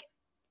 which like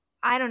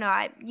I don't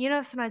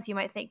know. Sometimes you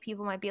might think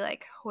people might be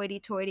like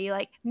hoity-toity.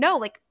 Like, no,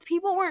 like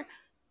people were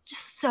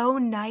just so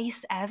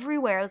nice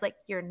everywhere. I was like,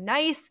 you're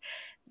nice.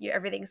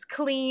 Everything's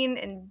clean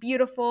and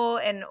beautiful,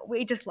 and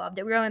we just loved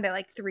it. We were only there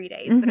like 3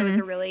 days, but it was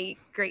Mm-hmm. a really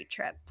great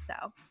trip. So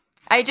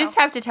I that's just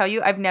all. have to tell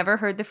you, I've never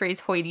heard the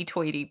phrase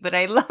hoity-toity, but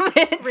I love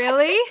it.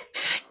 Really?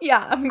 Yeah,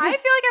 I feel like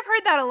I've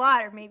heard that a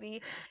lot, or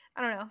maybe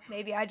I don't know.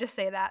 Maybe I just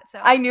say that. So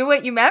I knew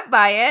what you meant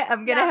by it.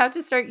 I'm gonna yeah. have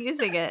to start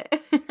using it.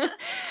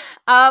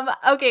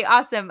 Okay,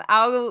 awesome.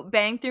 I'll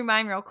bang through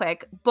mine real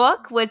quick.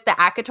 Book was the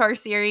ACOTAR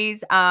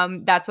series.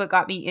 That's what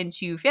got me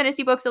into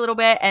fantasy books a little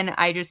bit, and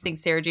I just think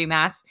Sarah J.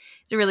 Maas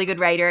is a really good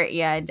writer,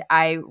 and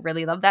I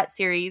really love that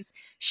series.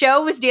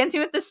 Show was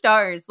Dancing with the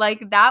Stars.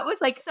 Like that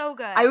was like So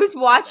good. I was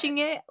So watching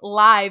good. it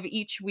live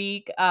each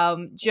week.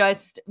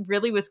 Just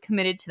really was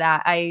committed to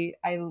that. I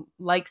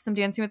like some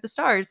Dancing with the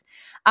Stars.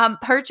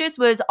 Purchase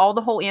was all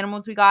the whole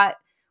animals we got.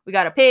 We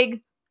got a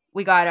pig,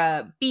 we got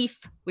a beef,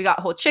 we got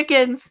whole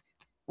chickens,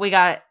 we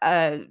got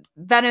a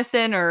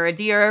venison or a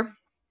deer.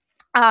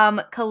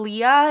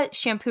 Kalia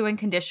shampoo and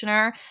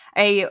conditioner.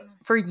 I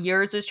for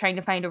years was trying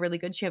to find a really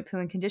good shampoo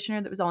and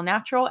conditioner that was all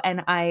natural,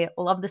 and I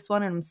love this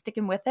one and I'm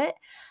sticking with it.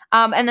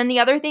 And then the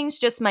other thing's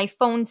just my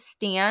phone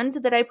stand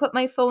that I put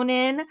my phone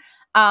in.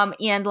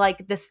 And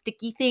like the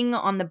sticky thing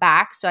on the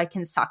back so I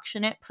can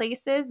suction it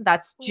places.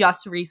 That's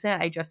just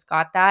recent. I just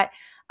got that.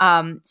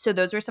 So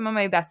those were some of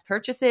my best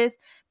purchases.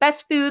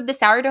 Best food, the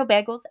sourdough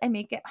bagels I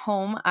make at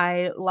home.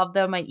 I love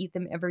them. I eat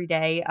them every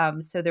day.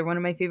 So they're one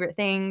of my favorite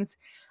things.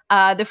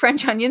 The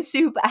French onion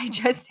soup I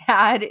just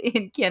had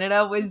in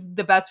Canada was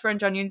the best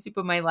French onion soup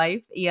of my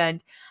life.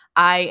 And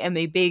I am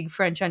a big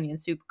French onion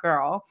soup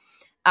girl.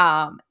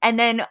 And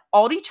then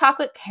Aldi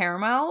chocolate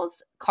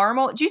caramels.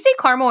 Caramel. Do you say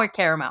caramel or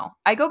caramel?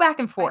 I go back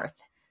and forth.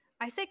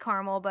 I say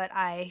caramel, but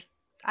I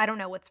don't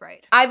know what's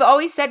right. I've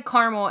always said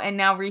caramel, and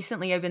now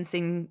recently I've been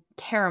saying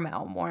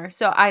caramel more.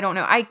 So I don't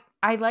know.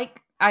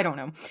 I don't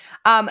know.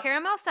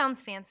 Caramel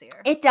sounds fancier.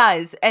 It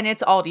does, and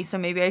it's Aldi, so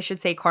maybe I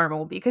should say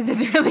caramel because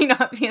it's really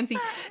not fancy.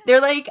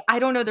 They're like, I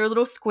don't know, they're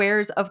little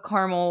squares of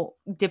caramel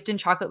dipped in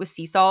chocolate with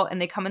sea salt,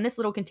 and they come in this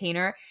little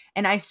container,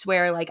 and I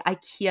swear, like, I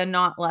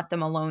cannot let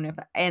them alone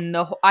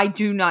I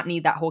do not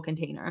need that whole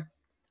container.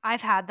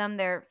 I've had them.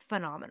 They're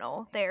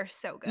phenomenal. They're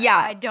so good.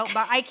 Yeah.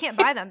 I can't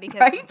buy them because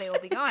Right? they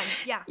will be gone.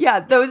 Yeah. Yeah,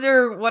 those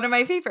are one of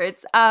my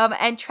favorites.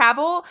 And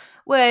travel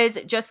was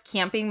just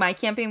camping. My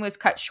camping was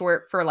cut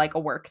short for like a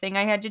work thing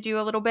I had to do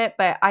a little bit,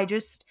 but I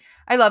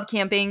love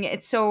camping.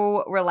 It's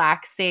so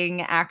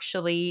relaxing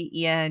actually,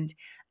 and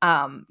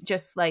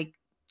just like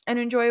an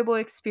enjoyable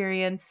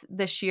experience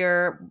this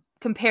year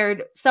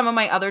compared some of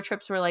my other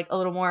trips were like a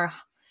little more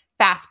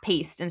fast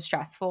paced and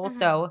stressful. Mhm.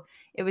 So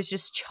it was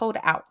just chilled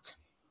out.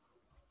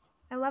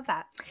 I love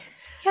that.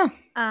 Yeah.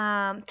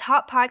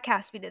 Top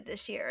podcast we did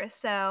this year.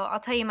 So I'll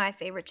tell you my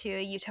favorite two.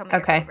 You tell me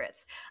your Okay.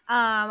 favorites.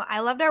 I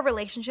loved our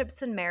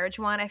relationships and marriage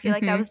one. I feel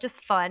like that Mhm. was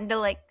just fun to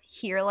like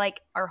hear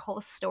like our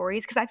whole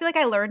stories because I feel like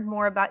I learned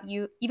more about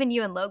you, even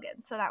you and Logan.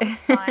 So that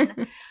was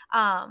fun.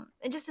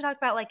 And just to talk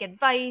about like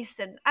advice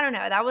and I don't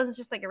know, that was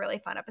just like a really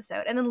fun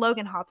episode. And then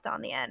Logan hopped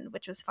on the end,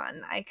 which was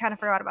fun. I kind of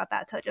forgot about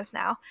that till just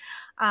now.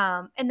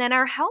 And then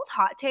our health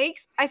hot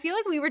takes. I feel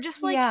like we were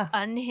just like Yeah.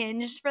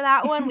 unhinged for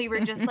that one. We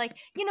were just like,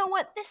 you know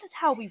what? This is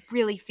how we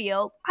really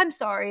feel. I'm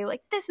sorry.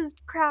 Like this is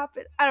crap.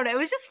 I don't know. It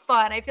was just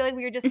fun. I feel like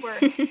we were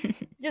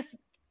just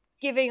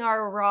giving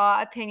our raw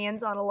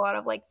opinions on a lot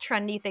of like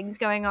trendy things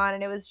going on,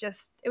 and it was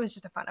just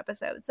a fun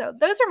episode. So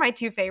those are my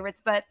two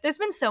favorites. But there's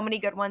been so many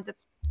good ones.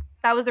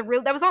 That was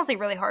honestly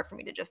really hard for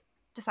me to just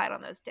decide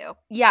on those two.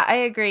 Yeah, I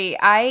agree.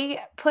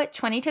 I put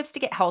 20 tips to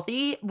get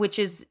healthy, which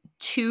is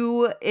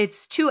two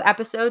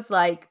episodes.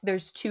 Like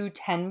there's two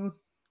 10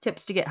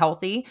 tips to get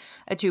healthy,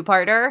 a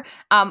 2-parter.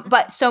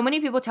 But so many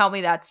people tell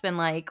me that's been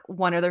like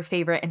one of their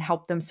favorite and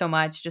helped them so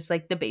much, just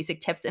like the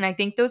basic tips. And I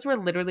think those were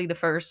literally the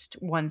first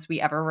ones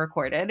we ever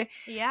recorded.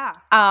 Yeah.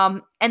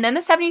 And then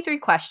the 73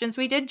 questions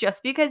we did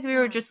just because we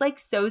were just like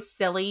so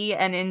silly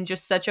and in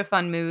just such a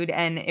fun mood.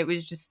 And it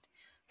was just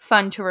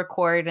fun to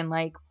record and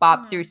like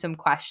bop through some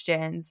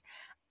questions.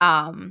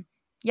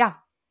 Yeah,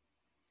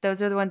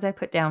 those are the ones I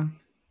put down.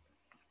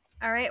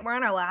 All right, we're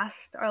on our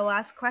last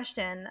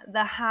question.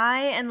 The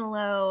high and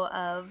low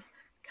of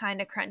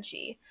Kinda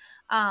Crunchy.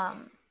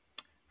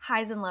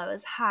 Highs and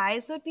lows.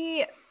 Highs would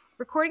be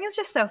recording is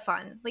just so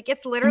fun. Like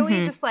it's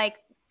literally just like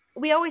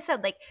we always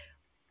said, like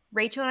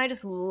Rachel and I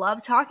just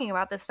love talking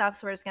about this stuff,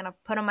 so we're just gonna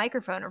put a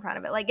microphone in front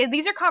of it. Like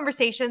these are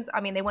conversations.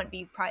 I mean, they wouldn't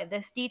be probably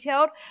this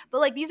detailed,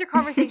 but like these are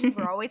conversations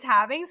we're always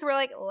having. So we're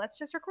like, let's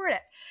just record it.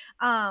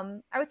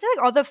 I would say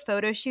like all the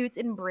photo shoots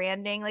and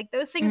branding, like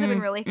those things have been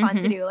really fun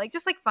to do. Like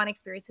just like fun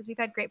experiences. We've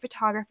had great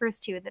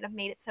photographers too that have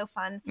made it so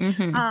fun.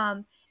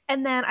 And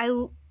then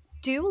I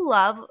do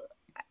love.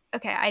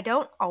 Okay, I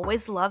don't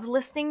always love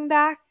listening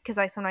back because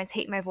I sometimes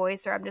hate my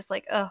voice or I'm just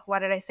like, oh, why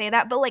did I say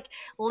that? But like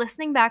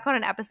listening back on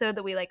an episode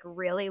that we like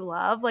really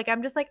love, like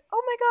I'm just like,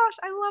 oh my gosh,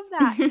 I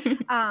love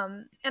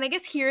that. And I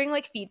guess hearing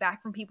like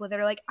feedback from people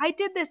that are like, I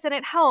did this and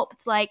it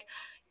helped. Like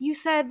you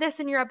said this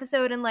in your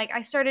episode and like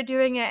I started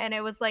doing it and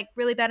it was like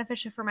really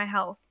beneficial for my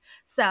health.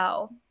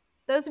 So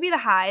those would be the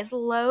highs.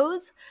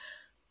 Lows.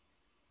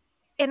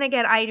 And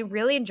again, I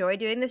really enjoy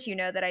doing this. You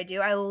know that I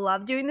do. I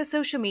love doing the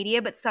social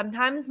media, but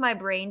sometimes my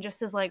brain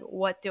just is like,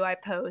 what do I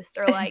post?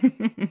 Or like,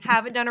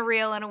 haven't done a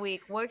reel in a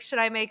week. What should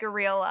I make a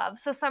reel of?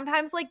 So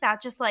sometimes like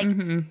that just like,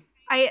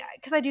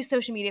 because I do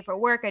social media for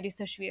work. I do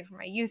social media for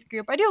my youth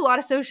group. I do a lot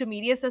of social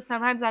media. So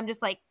sometimes I'm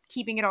just like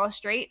keeping it all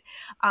straight.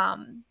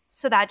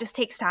 So that just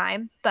takes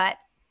time, but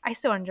I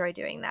still enjoy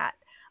doing that.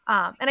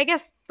 And I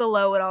guess the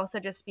low would also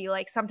just be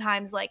like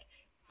sometimes like,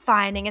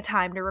 finding a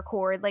time to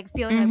record, like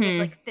feeling like we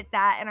like fit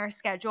that in our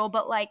schedule,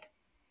 but like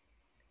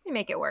we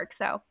make it work.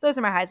 So those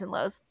are my highs and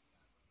lows.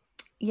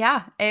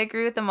 Yeah, I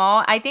agree with them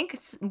all. I think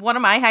one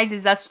of my highs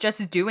is us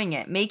just doing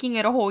it, making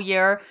it a whole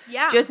year.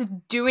 Yeah. Just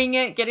doing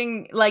it,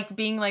 getting like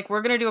being like,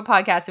 we're going to do a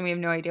podcast and we have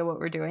no idea what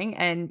we're doing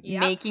and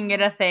making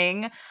it a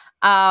thing.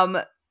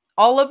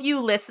 All of you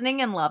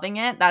listening and loving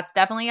it, that's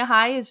definitely a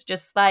high, is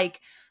just like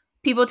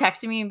people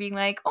texting me and being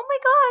like, oh my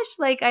gosh,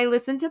 like I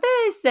listened to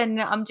this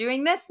and I'm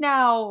doing this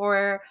now,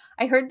 or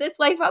I heard this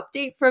life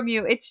update from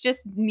you. It's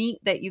just neat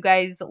that you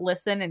guys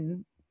listen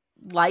and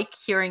like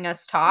hearing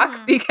us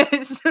talk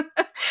because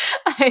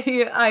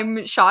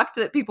I'm shocked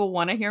that people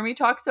want to hear me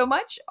talk so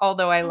much,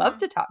 although I love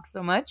to talk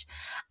so much.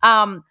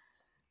 So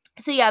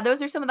yeah,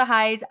 those are some of the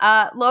highs.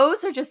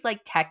 Lows are just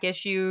like tech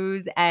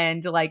issues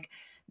and like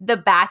the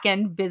back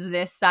end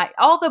business side,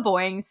 all the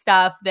boring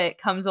stuff that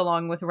comes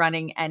along with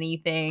running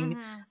anything.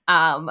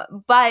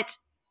 But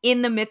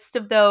in the midst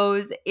of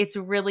those, it's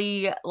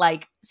really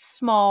like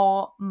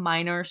small,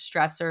 minor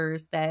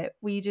stressors that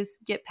we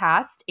just get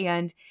past.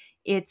 And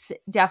it's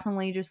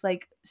definitely just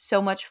like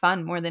so much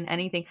fun more than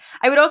anything.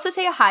 I would also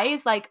say a high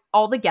is like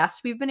all the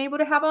guests we've been able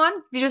to have on.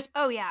 Just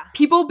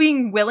people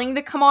being willing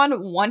to come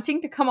on, wanting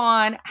to come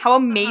on, how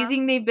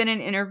amazing they've been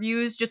in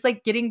interviews, just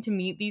like getting to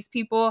meet these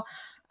people.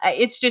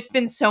 It's just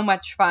been so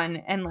much fun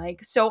and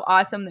like so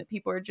awesome that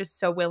people are just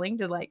so willing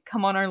to like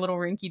come on our little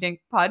rinky dink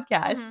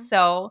podcast.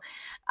 So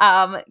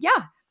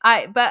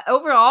but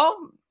overall,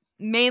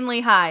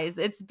 mainly highs.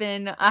 It's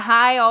been a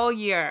high all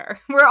year.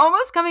 We're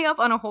almost coming up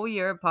on a whole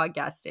year of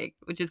podcasting,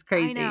 which is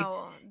crazy. I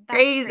know. That's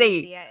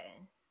crazy.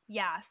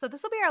 Yeah. So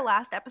this will be our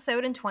last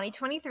episode in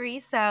 2023.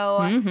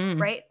 So,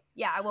 right?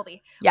 Yeah, I will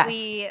be. Yes.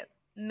 We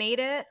made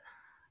it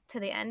to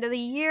the end of the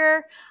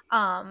year.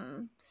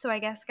 So I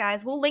guess,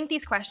 guys, we'll link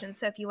these questions.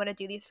 So if you want to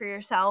do these for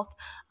yourself,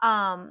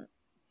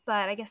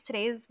 but I guess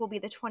today's will be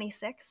the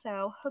 26th.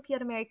 So hope you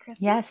had a Merry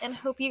Christmas and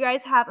hope you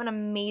guys have an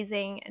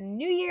amazing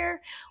New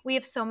Year. We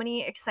have so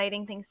many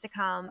exciting things to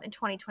come in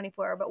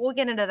 2024, but we'll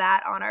get into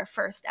that on our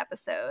first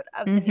episode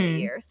of the new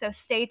year. So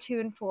stay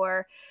tuned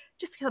for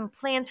just some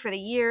plans for the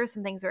year,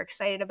 some things we're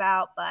excited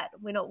about, but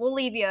we'll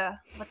leave you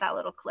with that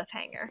little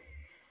cliffhanger.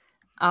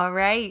 All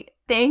right.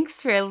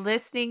 Thanks for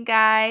listening,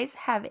 guys.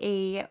 Have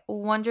a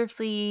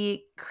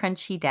wonderfully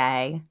crunchy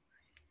day.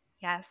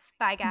 Yes.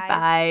 Bye, guys.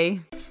 Bye.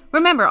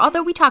 Remember,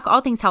 although we talk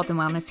all things health and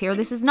wellness here,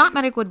 this is not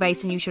medical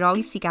advice and you should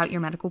always seek out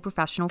your medical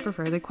professional for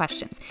further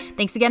questions.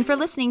 Thanks again for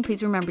listening.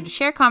 Please remember to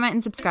share, comment,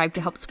 and subscribe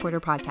to help support our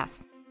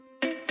podcast.